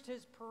encouraged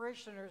his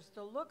parishioners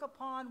to look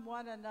upon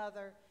one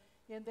another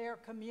in their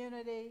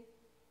community,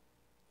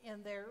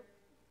 in their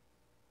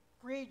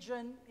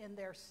region, in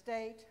their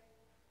state.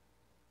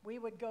 We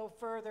would go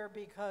further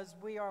because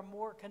we are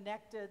more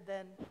connected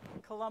than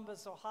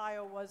Columbus,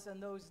 Ohio was in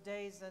those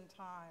days and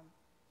time,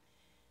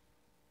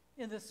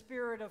 in the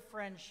spirit of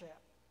friendship.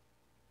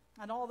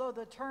 And although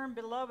the term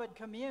beloved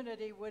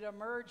community would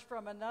emerge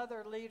from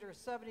another leader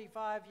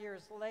 75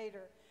 years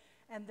later,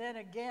 and then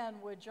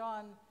again with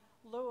John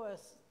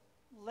Lewis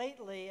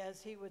lately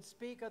as he would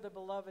speak of the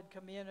beloved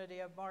community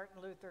of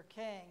Martin Luther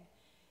King,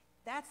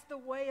 that's the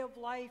way of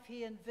life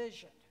he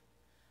envisioned.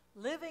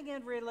 Living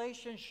in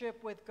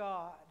relationship with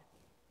God,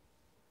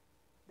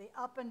 the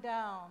up and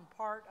down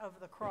part of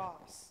the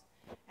cross,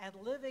 and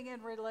living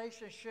in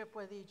relationship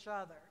with each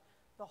other,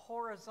 the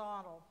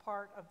horizontal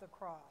part of the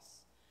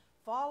cross.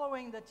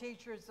 Following the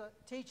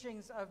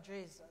teachings of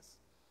Jesus,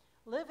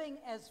 living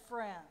as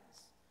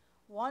friends,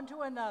 one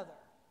to another,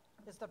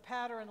 is the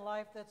pattern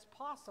life that's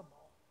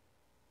possible,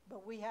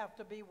 but we have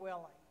to be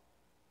willing.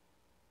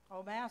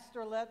 O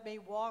Master, let me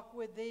walk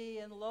with thee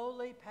in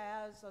lowly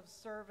paths of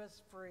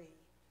service free.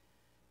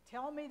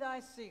 Tell me thy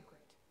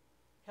secret,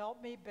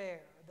 help me bear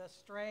the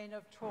strain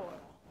of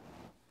toil,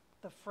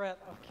 the fret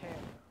of care.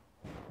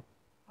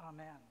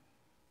 Amen.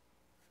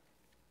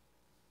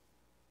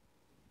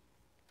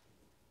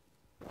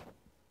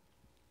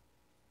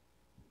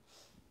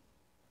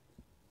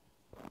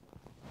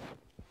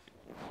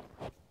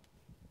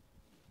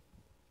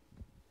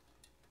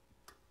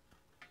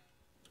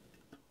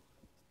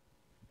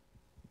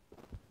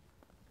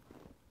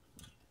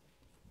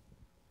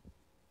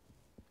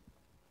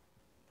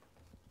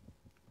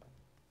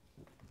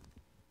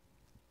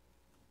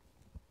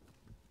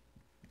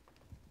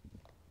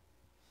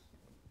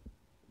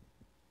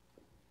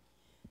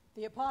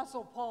 The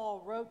Apostle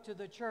Paul wrote to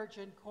the church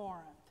in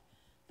Corinth,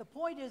 "The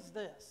point is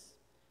this,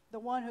 the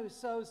one who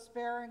sows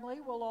sparingly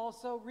will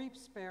also reap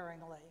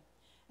sparingly,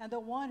 and the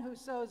one who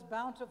sows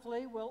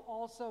bountifully will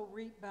also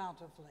reap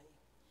bountifully.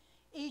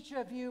 Each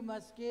of you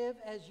must give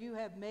as you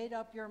have made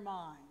up your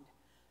mind,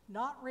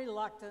 not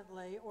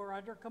reluctantly or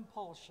under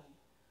compulsion,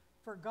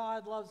 for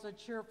God loves a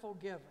cheerful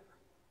giver.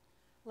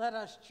 Let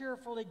us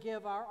cheerfully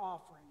give our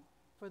offering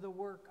for the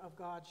work of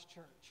God's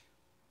church."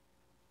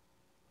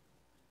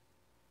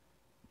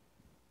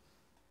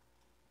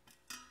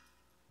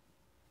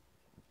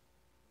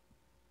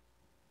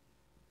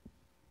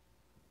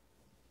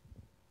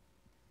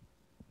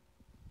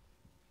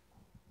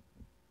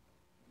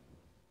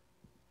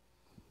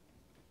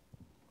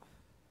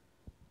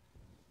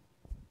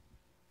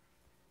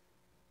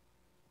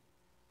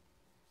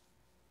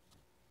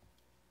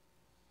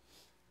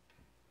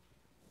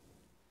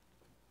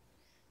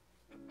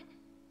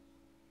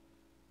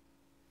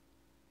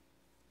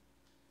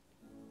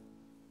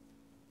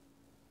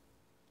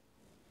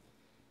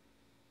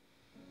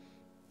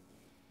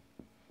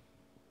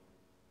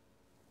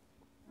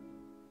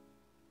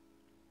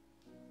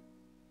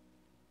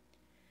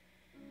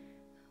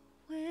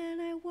 When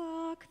I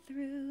walk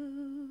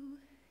through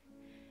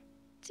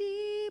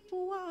deep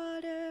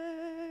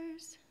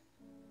waters,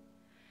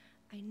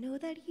 I know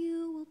that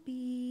you will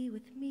be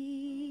with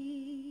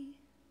me.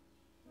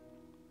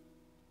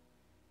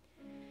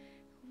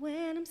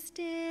 When I'm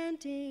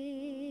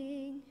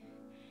standing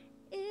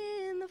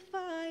in the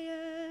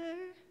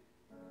fire,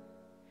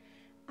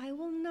 I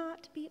will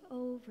not be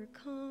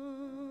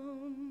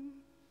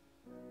overcome.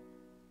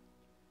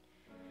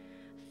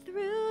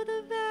 Through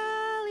the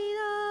valley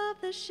of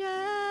the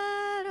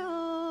shadow,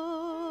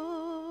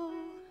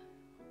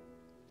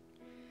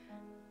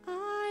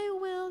 I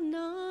will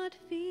not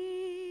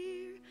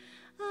fear.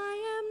 I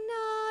am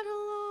not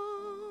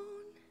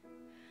alone.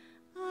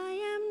 I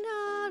am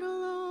not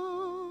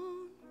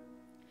alone.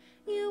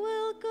 You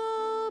will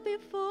go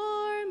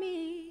before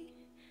me.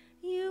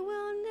 You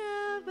will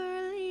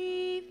never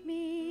leave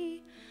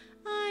me.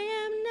 I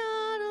am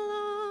not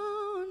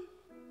alone.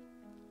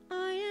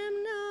 I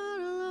am not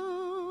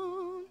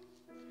alone.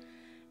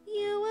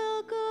 You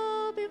will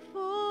go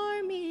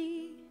before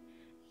me.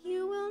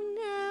 You will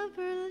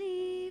never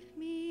leave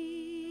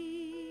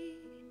me.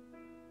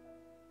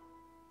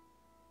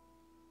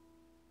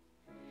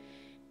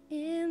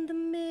 In the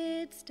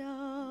midst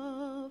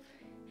of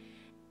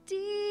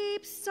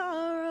deep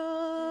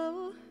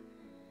sorrow,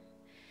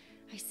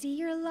 I see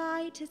your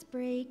light is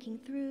breaking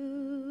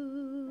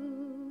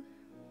through.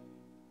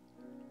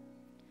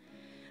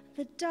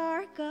 The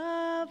dark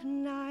of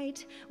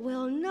night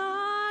will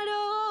not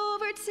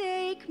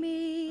overtake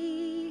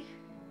me.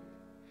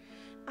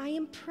 I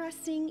am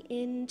pressing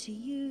into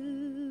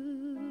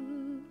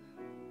you.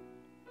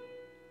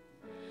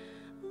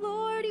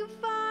 Lord, you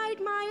fight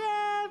my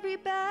every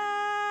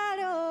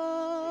battle,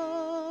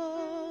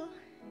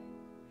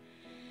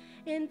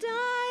 and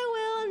I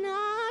will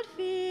not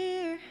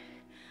fear.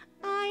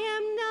 I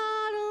am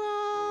not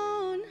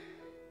alone.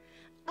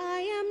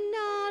 I am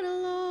not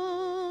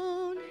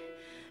alone.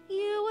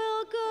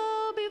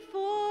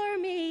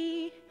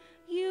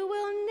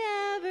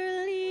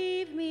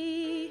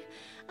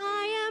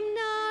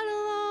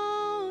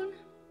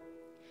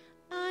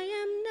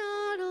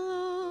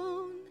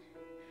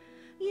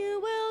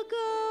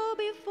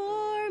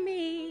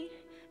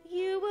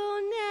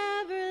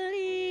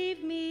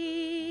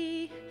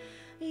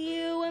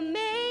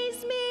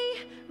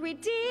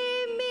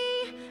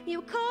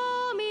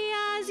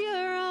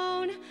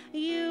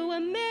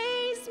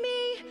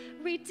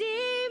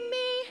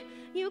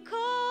 You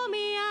call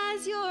me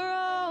as your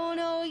own.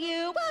 Oh,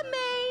 you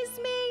amaze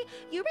me.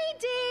 You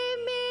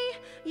redeem me.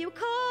 You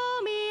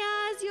call me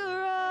as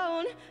your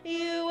own.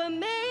 You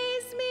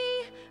amaze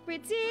me,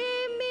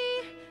 redeem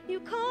me. You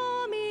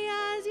call me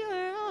as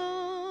your own.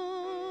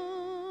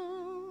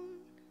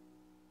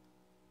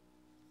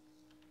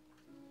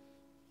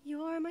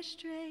 You're my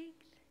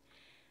strength.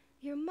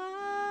 You're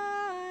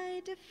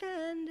my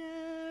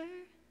defender.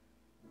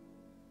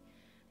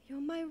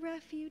 You're my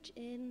refuge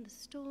in the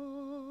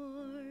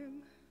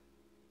storm.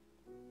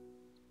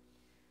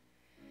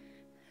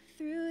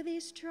 Through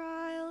these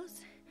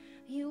trials,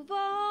 you've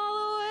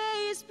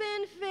always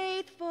been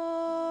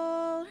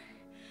faithful.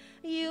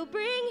 You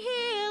bring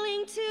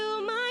healing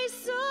to my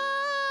soul.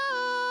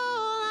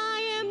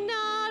 I am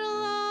not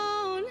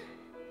alone.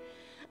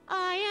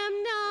 I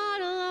am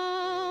not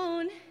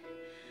alone.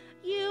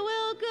 You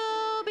will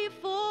go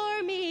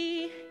before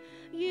me.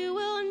 You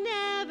will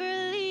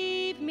never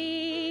leave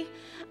me.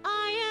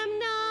 I am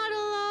not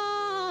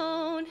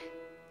alone.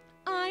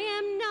 I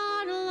am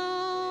not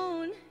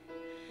alone.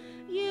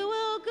 You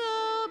will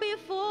go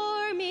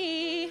before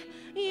me.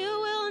 You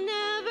will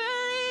never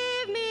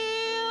leave me.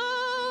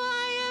 Oh,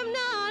 I am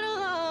not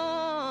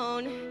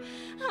alone.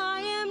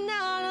 I am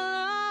not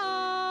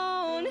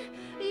alone.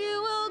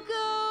 You will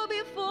go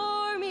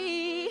before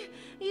me.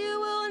 You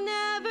will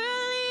never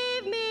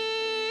leave me.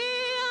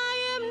 I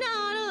am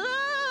not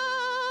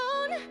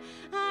alone.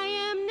 I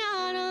am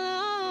not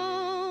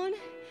alone.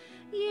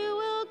 You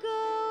will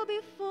go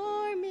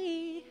before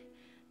me.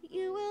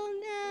 You will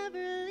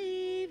never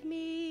leave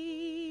me.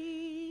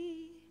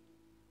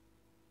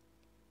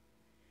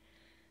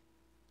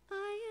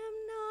 I am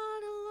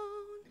not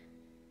alone.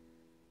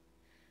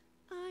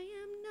 I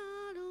am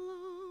not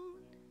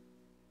alone.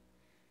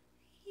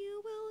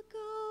 You will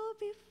go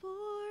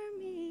before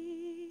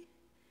me.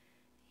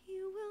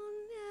 You will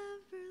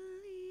never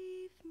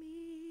leave me.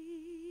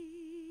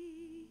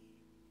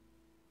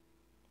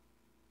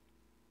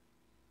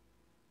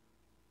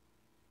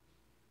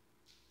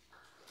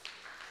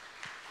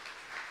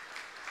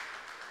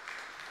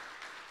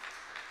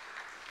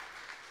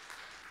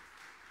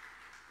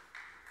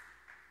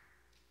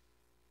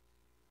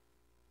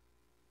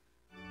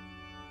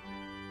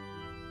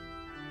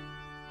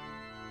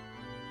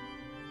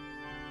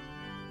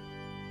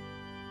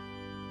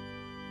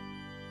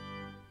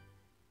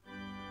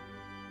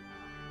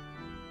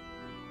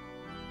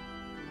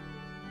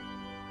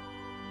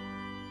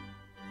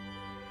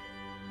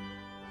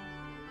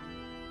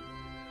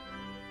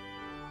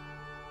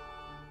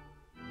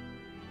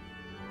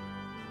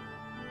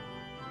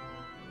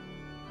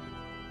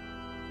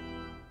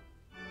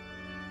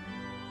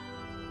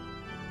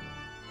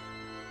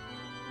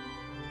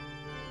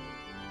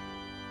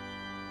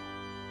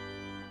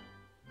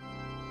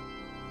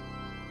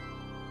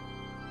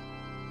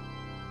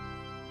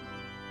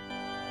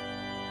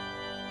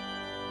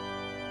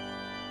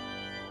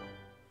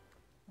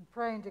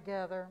 Praying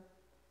together,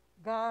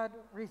 God,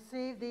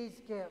 receive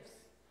these gifts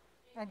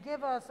and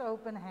give us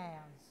open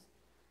hands.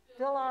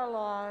 Fill our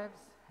lives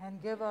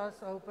and give us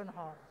open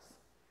hearts.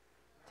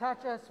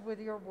 Touch us with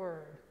your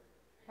word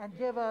and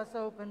give us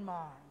open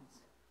minds.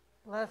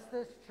 Bless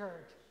this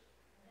church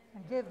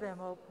and give them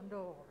open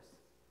doors.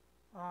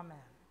 Amen.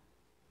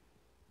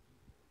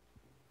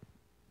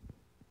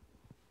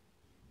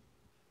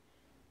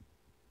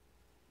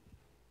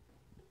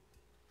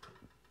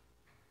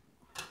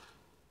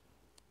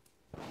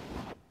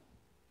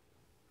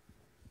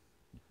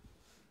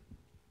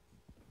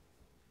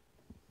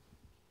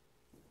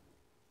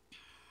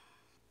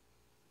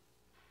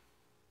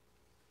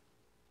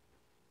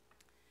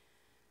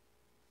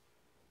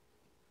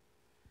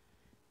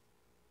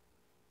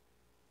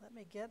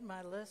 Let me get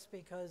my list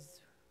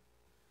because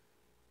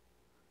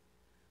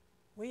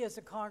we as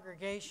a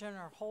congregation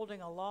are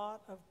holding a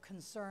lot of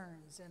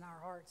concerns in our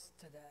hearts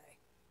today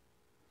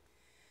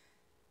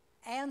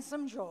and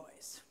some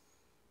joys.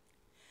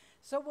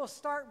 So we'll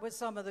start with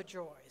some of the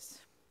joys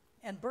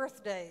and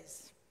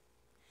birthdays.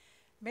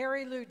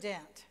 Mary Lou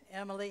Dent,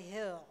 Emily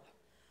Hill,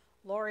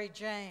 Lori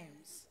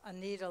James,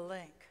 Anita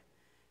Link,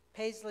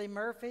 Paisley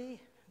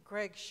Murphy,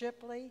 Greg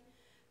Shipley,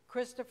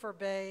 Christopher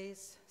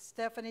Bays,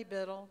 Stephanie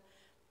Biddle,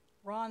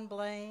 Ron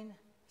Blaine,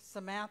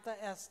 Samantha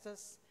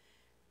Estes,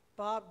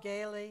 Bob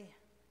Gailey,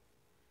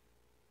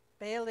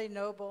 Bailey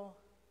Noble,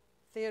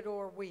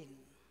 Theodore Whedon.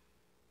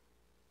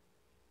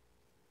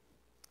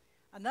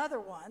 Another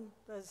one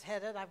is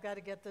headed, I've got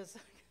to get this.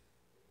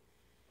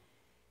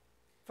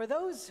 For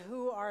those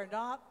who are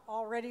not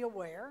already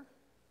aware,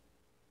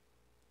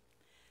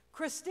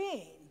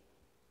 Christine,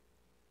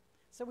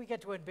 so we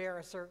get to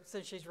embarrass her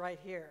since she's right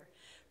here.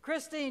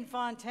 Christine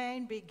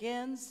Fontaine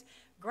begins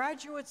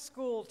graduate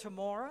school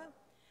tomorrow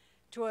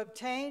to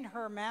obtain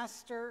her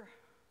Master,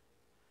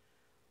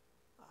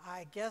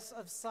 I guess,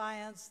 of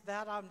Science,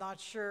 that I'm not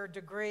sure,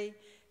 degree,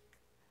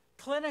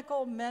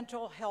 Clinical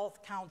Mental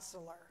Health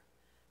Counselor.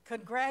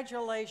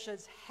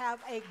 Congratulations. Have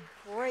a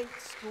great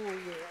school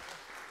year.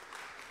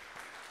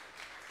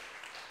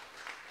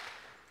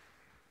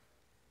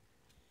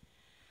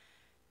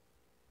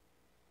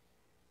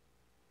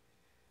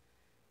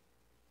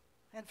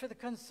 and for the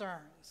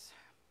concerns.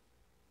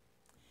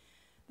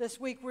 This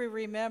week we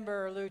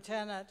remember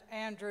Lieutenant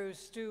Andrew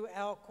Stu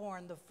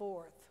Alcorn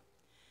IV,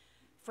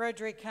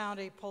 Frederick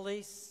County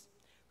Police,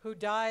 who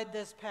died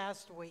this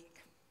past week.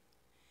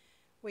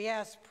 We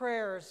ask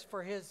prayers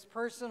for his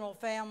personal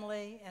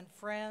family and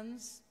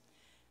friends,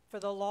 for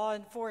the law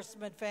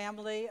enforcement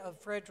family of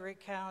Frederick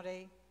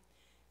County,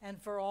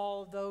 and for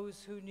all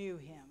those who knew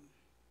him.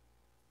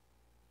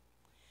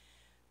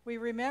 We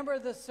remember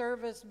the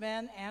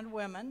servicemen and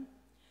women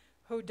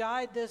who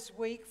died this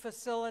week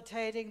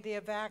facilitating the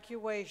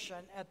evacuation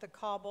at the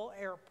Kabul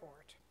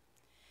airport.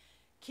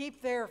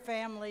 Keep their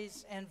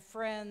families and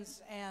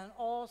friends and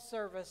all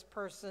service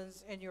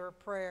persons in your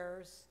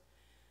prayers,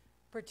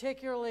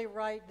 particularly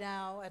right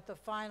now at the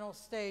final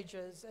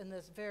stages in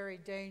this very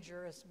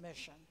dangerous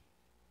mission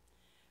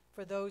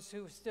for those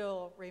who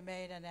still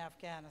remain in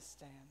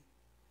Afghanistan.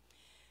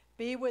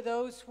 Be with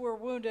those who are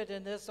wounded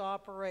in this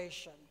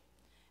operation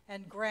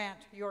and grant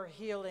your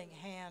healing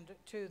hand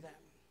to them.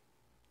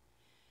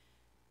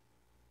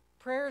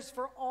 Prayers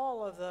for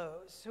all of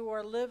those who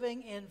are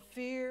living in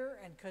fear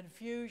and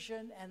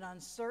confusion and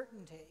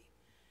uncertainty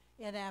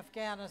in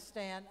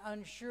Afghanistan,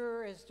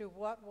 unsure as to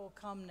what will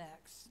come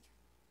next.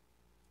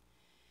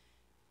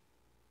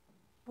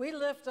 We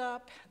lift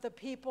up the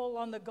people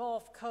on the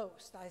Gulf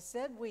Coast. I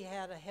said we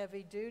had a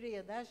heavy duty,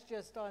 and that's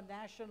just on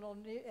national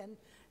and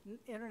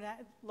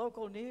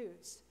local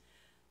news.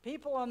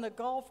 People on the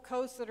Gulf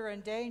Coast that are in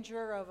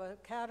danger of a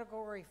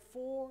Category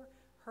 4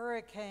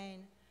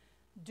 hurricane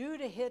due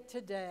to hit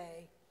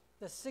today,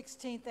 the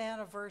 16th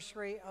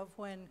anniversary of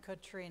when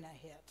Katrina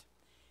hit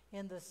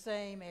in the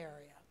same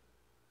area.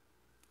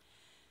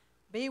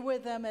 Be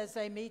with them as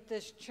they meet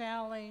this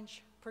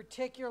challenge,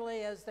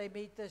 particularly as they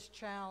meet this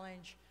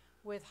challenge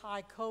with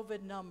high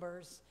COVID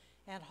numbers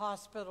and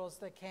hospitals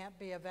that can't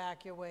be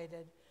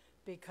evacuated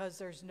because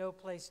there's no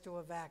place to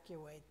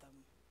evacuate them.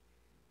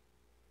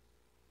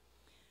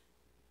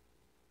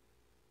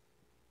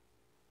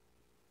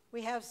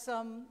 We have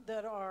some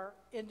that are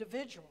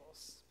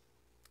individuals.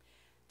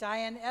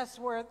 Diane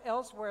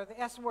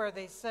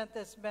Esworthy sent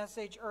this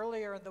message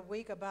earlier in the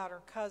week about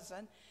her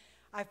cousin.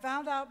 I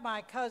found out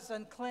my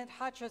cousin, Clint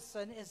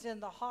Hutchison, is in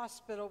the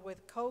hospital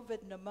with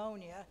COVID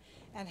pneumonia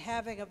and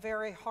having a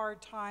very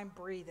hard time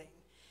breathing.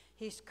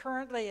 He's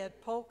currently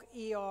at Polk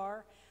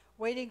ER,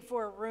 waiting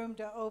for a room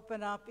to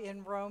open up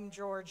in Rome,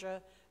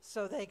 Georgia,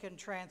 so they can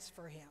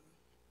transfer him.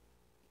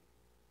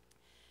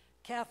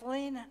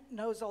 Kathleen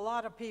knows a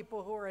lot of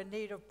people who are in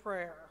need of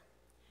prayer.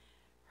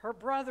 Her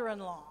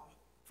brother-in-law,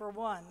 for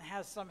one,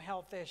 has some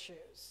health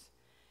issues.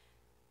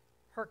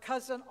 Her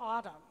cousin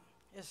Autumn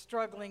is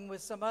struggling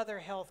with some other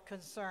health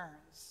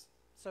concerns.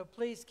 So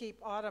please keep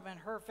Autumn and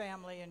her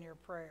family in your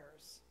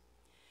prayers.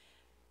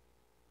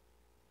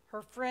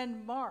 Her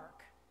friend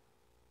Mark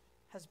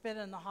has been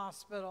in the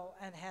hospital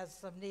and has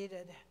some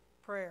needed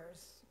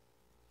prayers.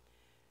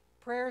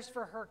 Prayers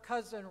for her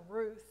cousin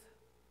Ruth.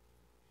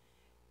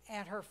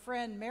 And her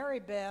friend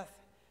Mary Beth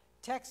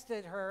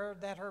texted her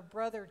that her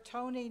brother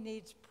Tony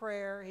needs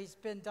prayer. He's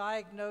been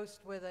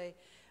diagnosed with a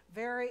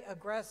very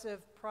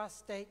aggressive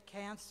prostate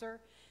cancer.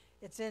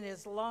 It's in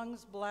his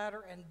lungs,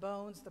 bladder, and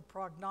bones. The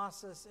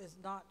prognosis is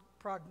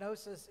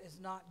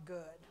not good.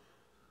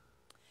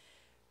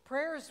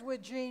 Prayers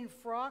with Jean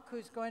Frock,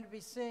 who's going to be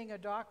seeing a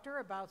doctor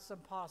about some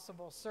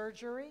possible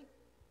surgery.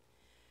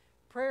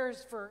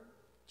 Prayers for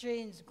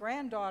Jean's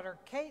granddaughter,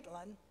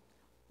 Caitlin,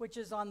 which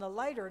is on the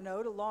lighter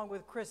note, along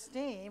with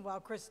Christine.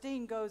 While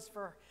Christine goes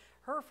for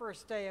her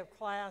first day of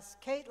class,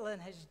 Caitlin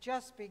has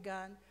just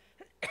begun,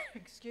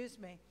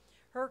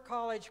 her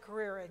college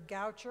career at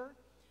Goucher,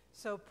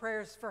 so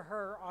prayers for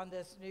her on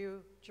this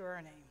new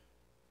journey.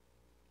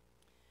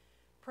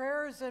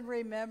 Prayers in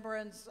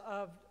remembrance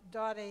of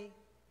Dottie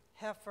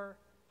Huffer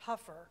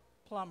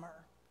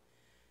Plummer,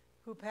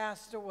 who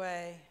passed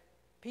away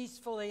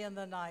peacefully in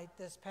the night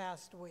this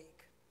past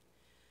week.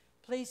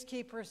 Please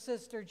keep her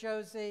sister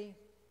Josie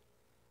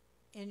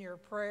in your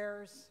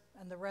prayers,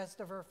 and the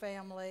rest of her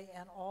family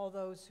and all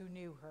those who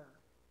knew her.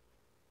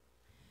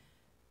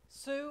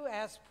 Sue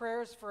asked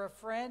prayers for a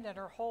friend and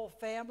her whole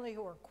family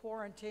who are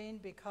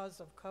quarantined because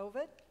of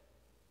COVID.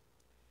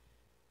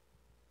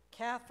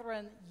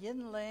 Catherine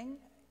Yinling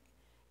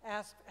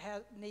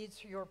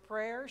needs your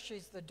prayer.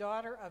 She's the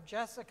daughter of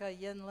Jessica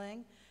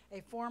Yinling, a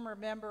former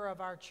member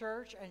of our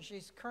church, and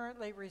she's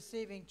currently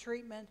receiving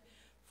treatment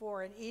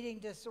for an eating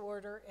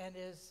disorder and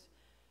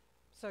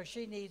so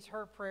she needs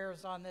her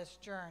prayers on this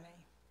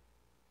journey.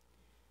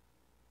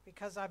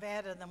 Because I've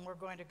added them, we're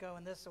going to go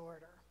in this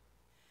order.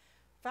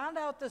 Found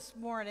out this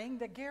morning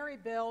that Gary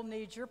Bell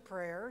needs your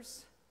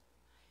prayers.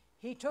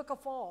 He took a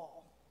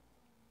fall.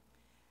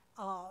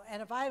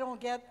 And if I don't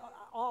get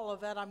all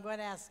of it, I'm going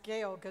to ask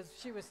Gail because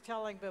she was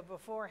telling me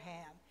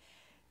beforehand.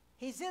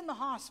 He's in the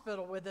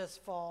hospital with this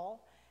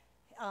fall.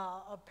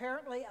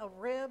 Apparently a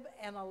rib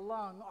and a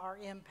lung are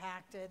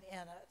impacted in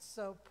it.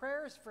 So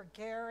prayers for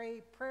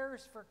Gary,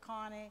 prayers for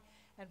Connie,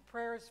 and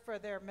prayers for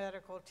their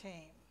medical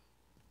team.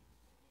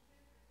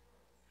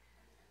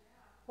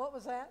 What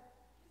was that?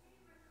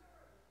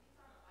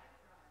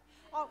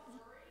 Oh,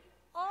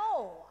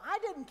 oh, I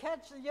didn't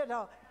catch,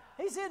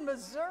 he's in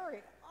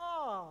Missouri.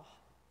 Oh.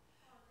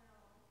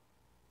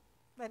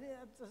 But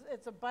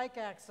it's a bike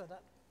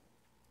accident.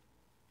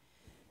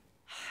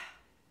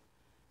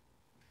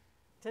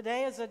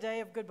 Today is a day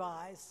of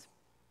goodbyes.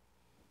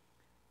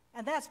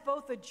 And that's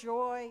both a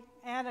joy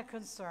and a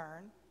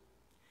concern.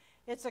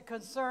 It's a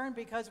concern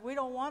because we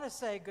don't want to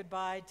say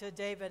goodbye to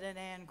David and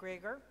Ann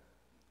Grieger.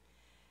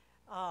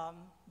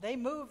 They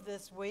moved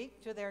this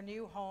week to their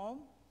new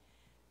home.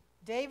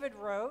 David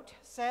wrote,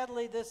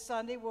 "Sadly, this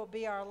Sunday will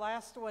be our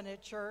last one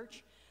at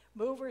church.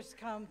 Movers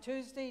come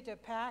Tuesday to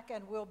pack,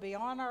 and we'll be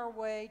on our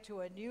way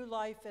to a new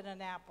life in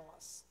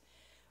Annapolis.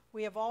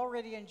 We have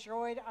already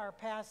enjoyed our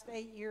past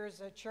 8 years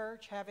at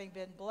church, having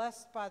been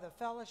blessed by the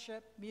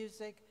fellowship,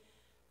 music,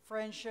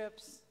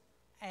 friendships,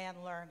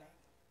 and learning.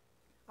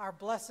 Our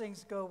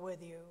blessings go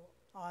with you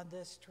on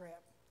this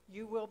trip.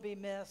 You will be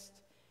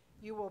missed.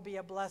 You will be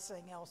a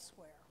blessing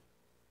elsewhere."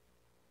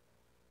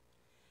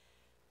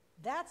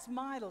 That's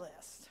my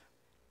list.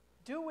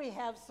 Do we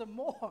have some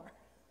more?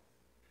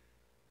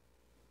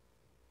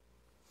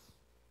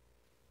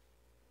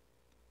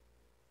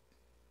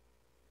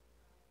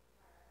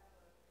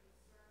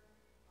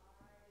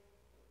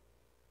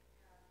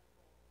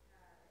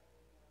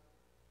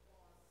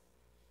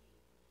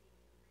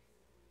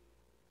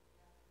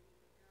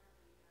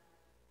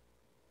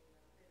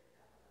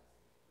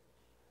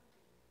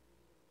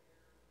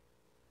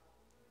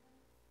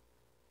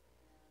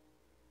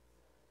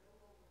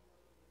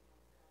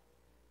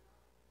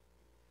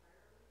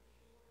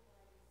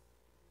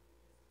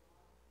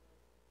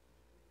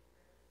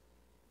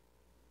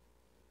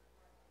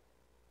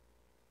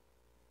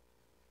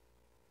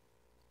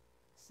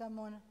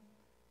 Someone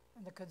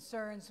and the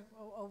concerns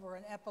over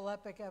an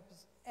epilepsy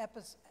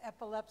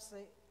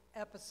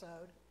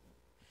episode,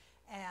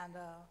 and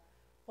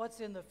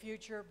what's in the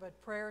future,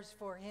 but prayers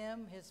for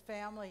him, his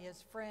family,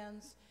 his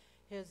friends,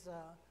 his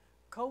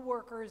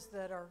co-workers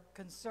that are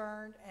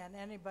concerned, and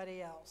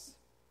anybody else.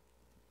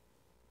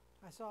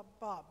 I saw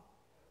Bob.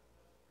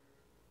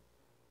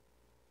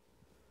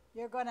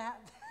 You're going to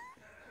have...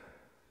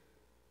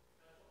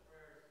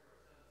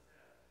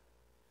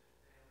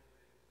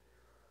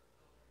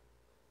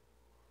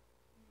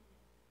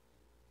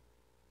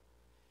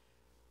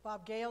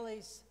 Bob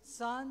Gailey's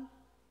son,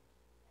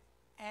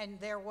 and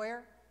they're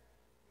where?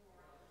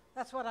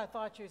 That's what I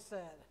thought you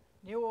said,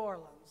 New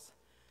Orleans.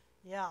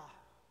 Yeah,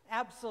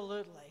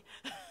 absolutely.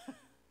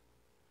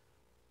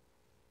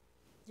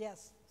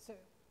 Yes, Sue.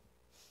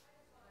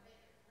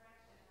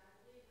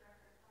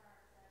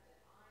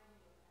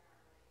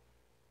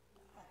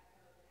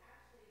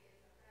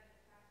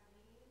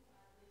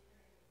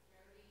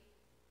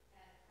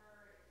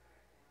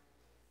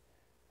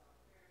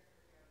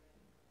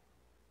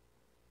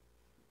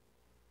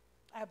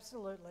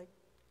 Absolutely.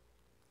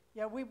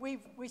 Yeah,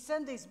 we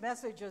send these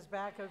messages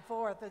back and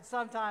forth, and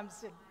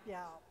sometimes,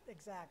 yeah,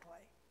 exactly.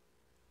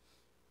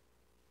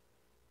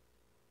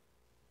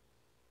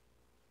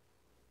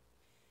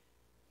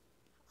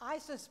 I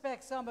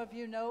suspect some of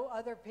you know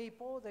other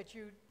people that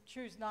you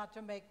choose not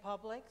to make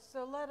public,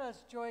 so let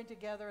us join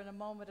together in a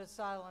moment of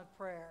silent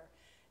prayer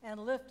and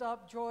lift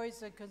up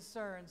joys and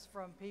concerns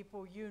from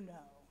people you know.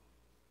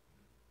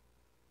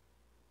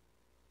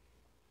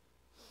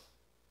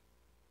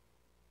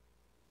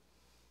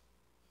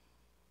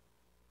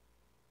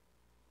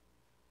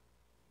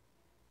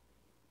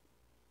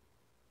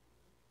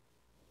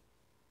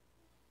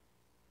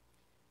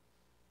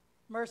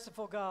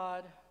 Merciful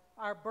God,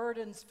 our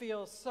burdens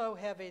feel so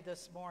heavy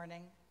this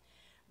morning.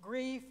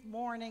 Grief,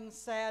 mourning,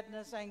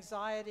 sadness,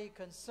 anxiety,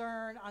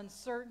 concern,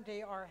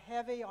 uncertainty are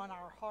heavy on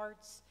our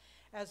hearts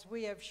as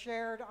we have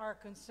shared our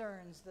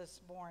concerns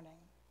this morning.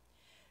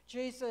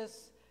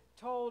 Jesus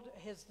told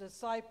his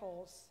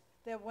disciples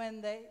that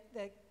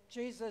that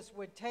Jesus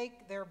would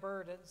take their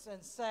burdens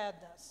and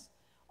sadness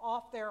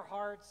off their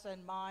hearts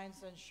and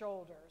minds and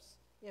shoulders,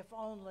 if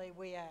only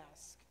we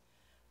ask.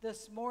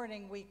 This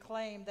morning we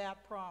claim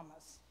that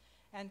promise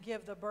and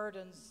give the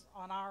burdens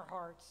on our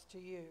hearts to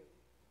you.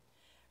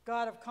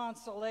 God of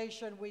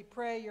consolation, we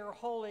pray your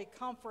holy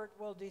comfort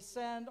will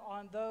descend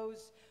on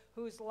those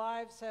whose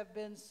lives have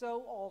been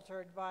so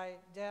altered by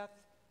death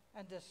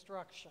and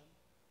destruction.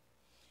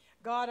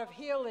 God of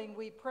healing,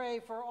 we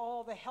pray for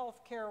all the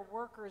healthcare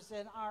workers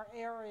in our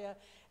area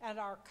and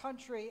our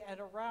country and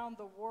around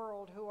the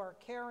world who are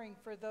caring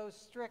for those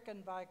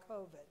stricken by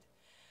COVID.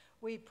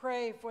 We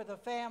pray for the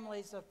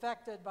families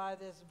affected by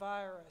this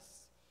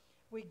virus.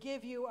 We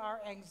give you our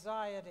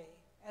anxiety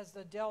as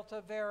the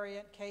Delta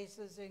variant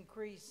cases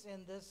increase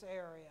in this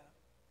area.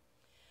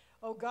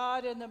 Oh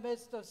God, in the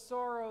midst of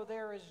sorrow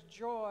there is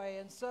joy,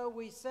 and so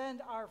we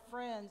send our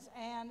friends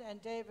Ann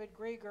and David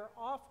Grieger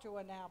off to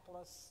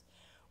Annapolis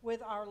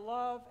with our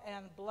love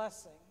and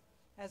blessing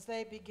as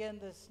they begin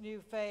this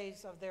new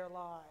phase of their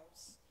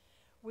lives.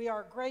 We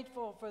are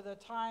grateful for the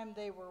time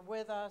they were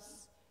with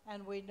us,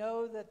 and we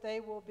know that they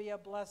will be a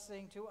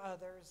blessing to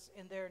others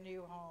in their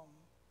new home.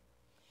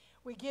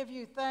 We give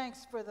you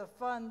thanks for the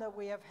fun that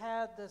we have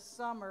had this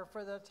summer,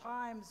 for the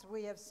times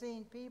we have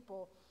seen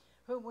people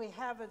whom we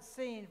haven't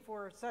seen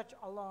for such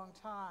a long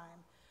time,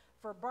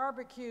 for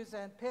barbecues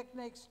and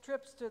picnics,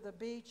 trips to the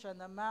beach and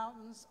the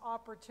mountains,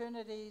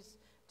 opportunities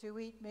to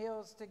eat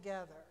meals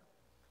together.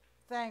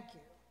 Thank you.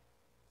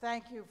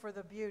 Thank you for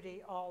the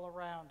beauty all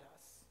around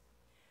us.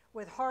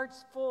 With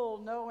hearts full,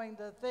 knowing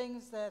the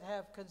things that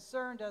have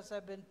concerned us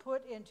have been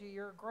put into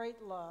your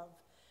great love,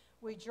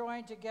 we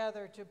join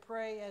together to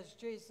pray as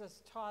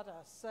Jesus taught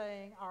us,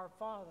 saying, Our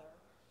Father,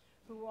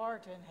 who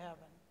art in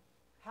heaven,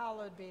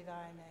 hallowed be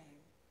thy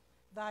name.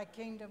 Thy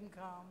kingdom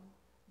come,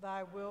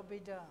 thy will be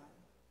done,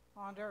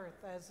 on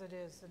earth as it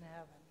is in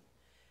heaven.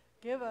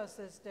 Give us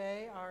this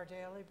day our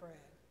daily bread,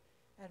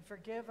 and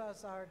forgive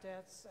us our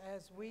debts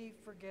as we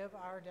forgive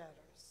our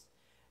debtors.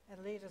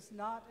 And lead us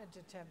not into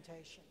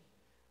temptation,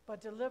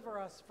 but deliver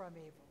us from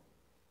evil.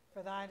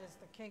 For thine is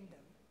the kingdom,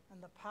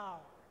 and the power,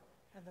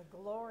 and the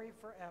glory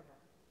forever.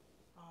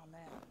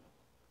 Amen.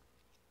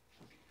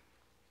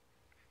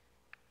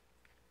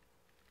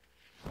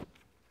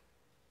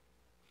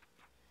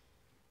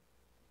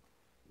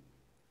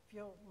 If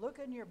you'll look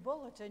in your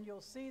bulletin,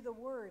 you'll see the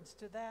words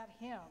to that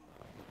hymn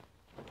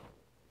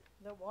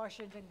that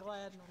Washington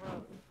Gladden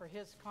wrote for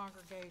his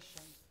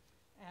congregation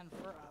and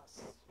for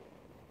us.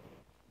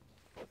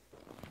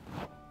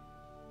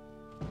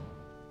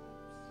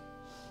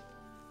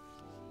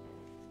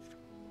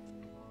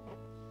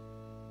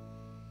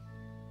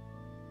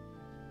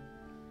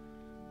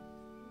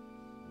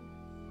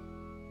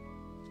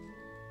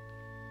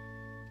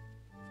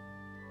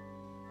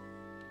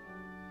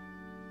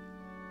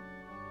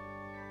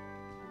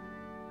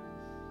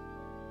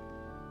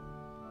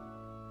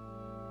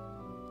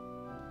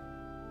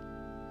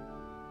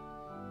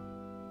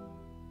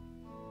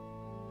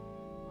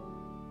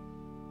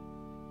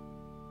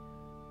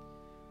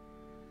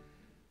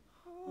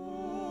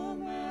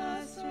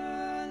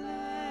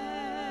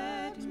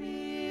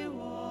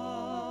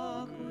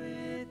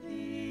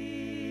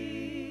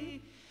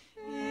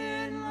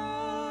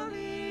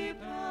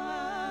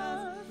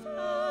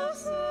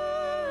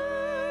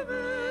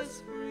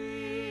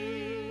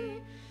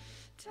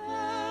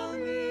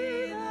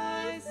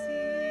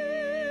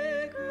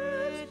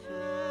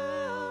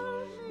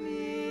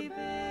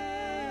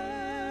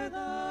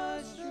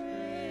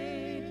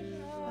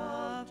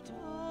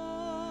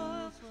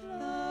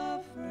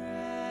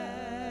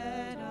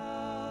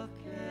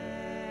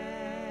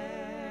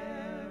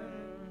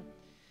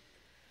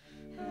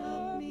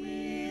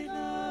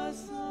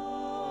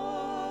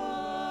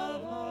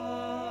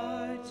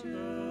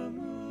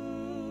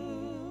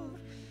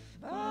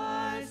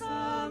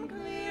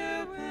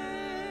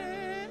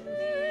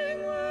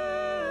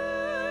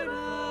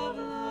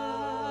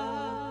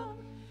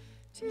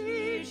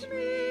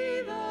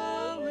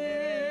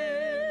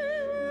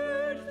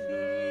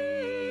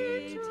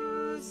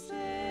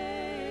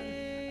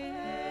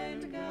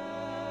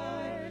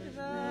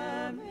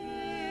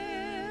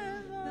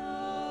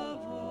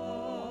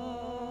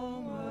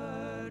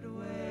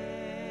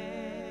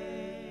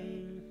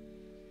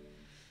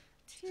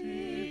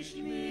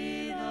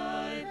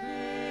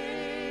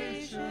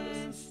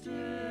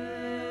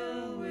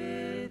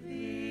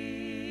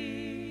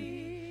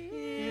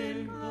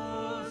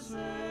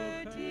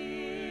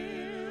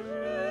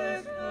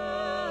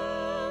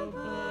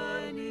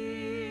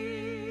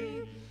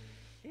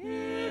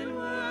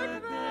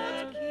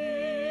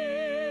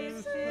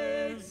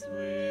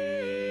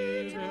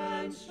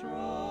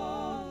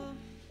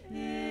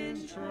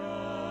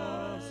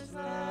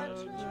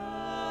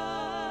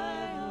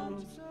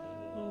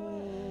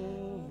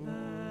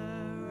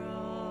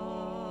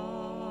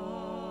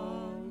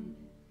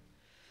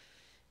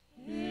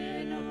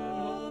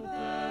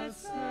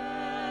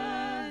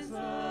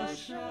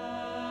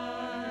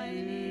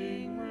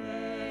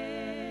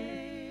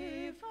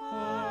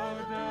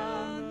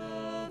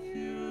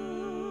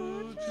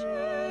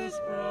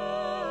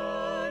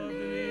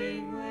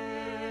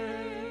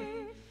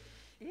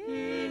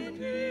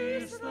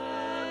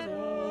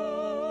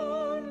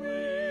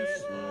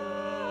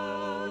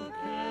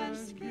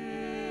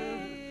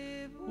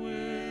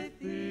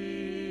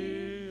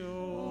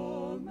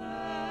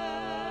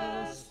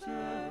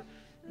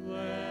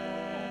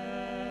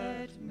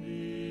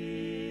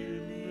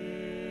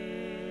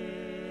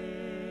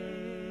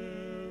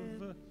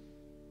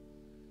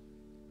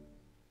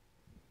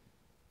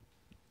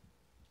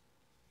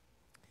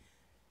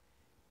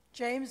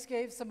 James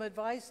gave some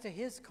advice to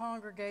his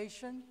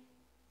congregation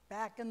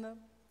back in the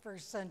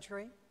first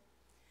century.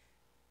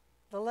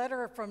 The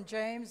letter from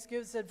James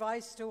gives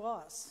advice to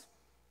us.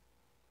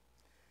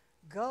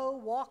 Go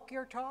walk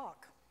your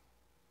talk.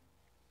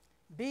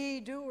 Be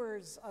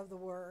doers of the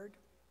word.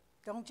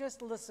 Don't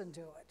just listen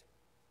to it.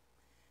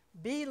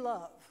 Be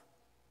love.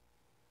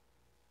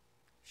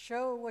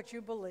 Show what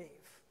you believe.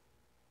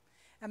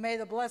 And may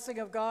the blessing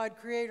of God,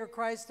 Creator,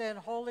 Christ, and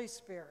Holy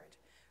Spirit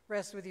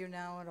rest with you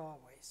now and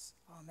always.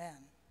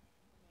 Amen.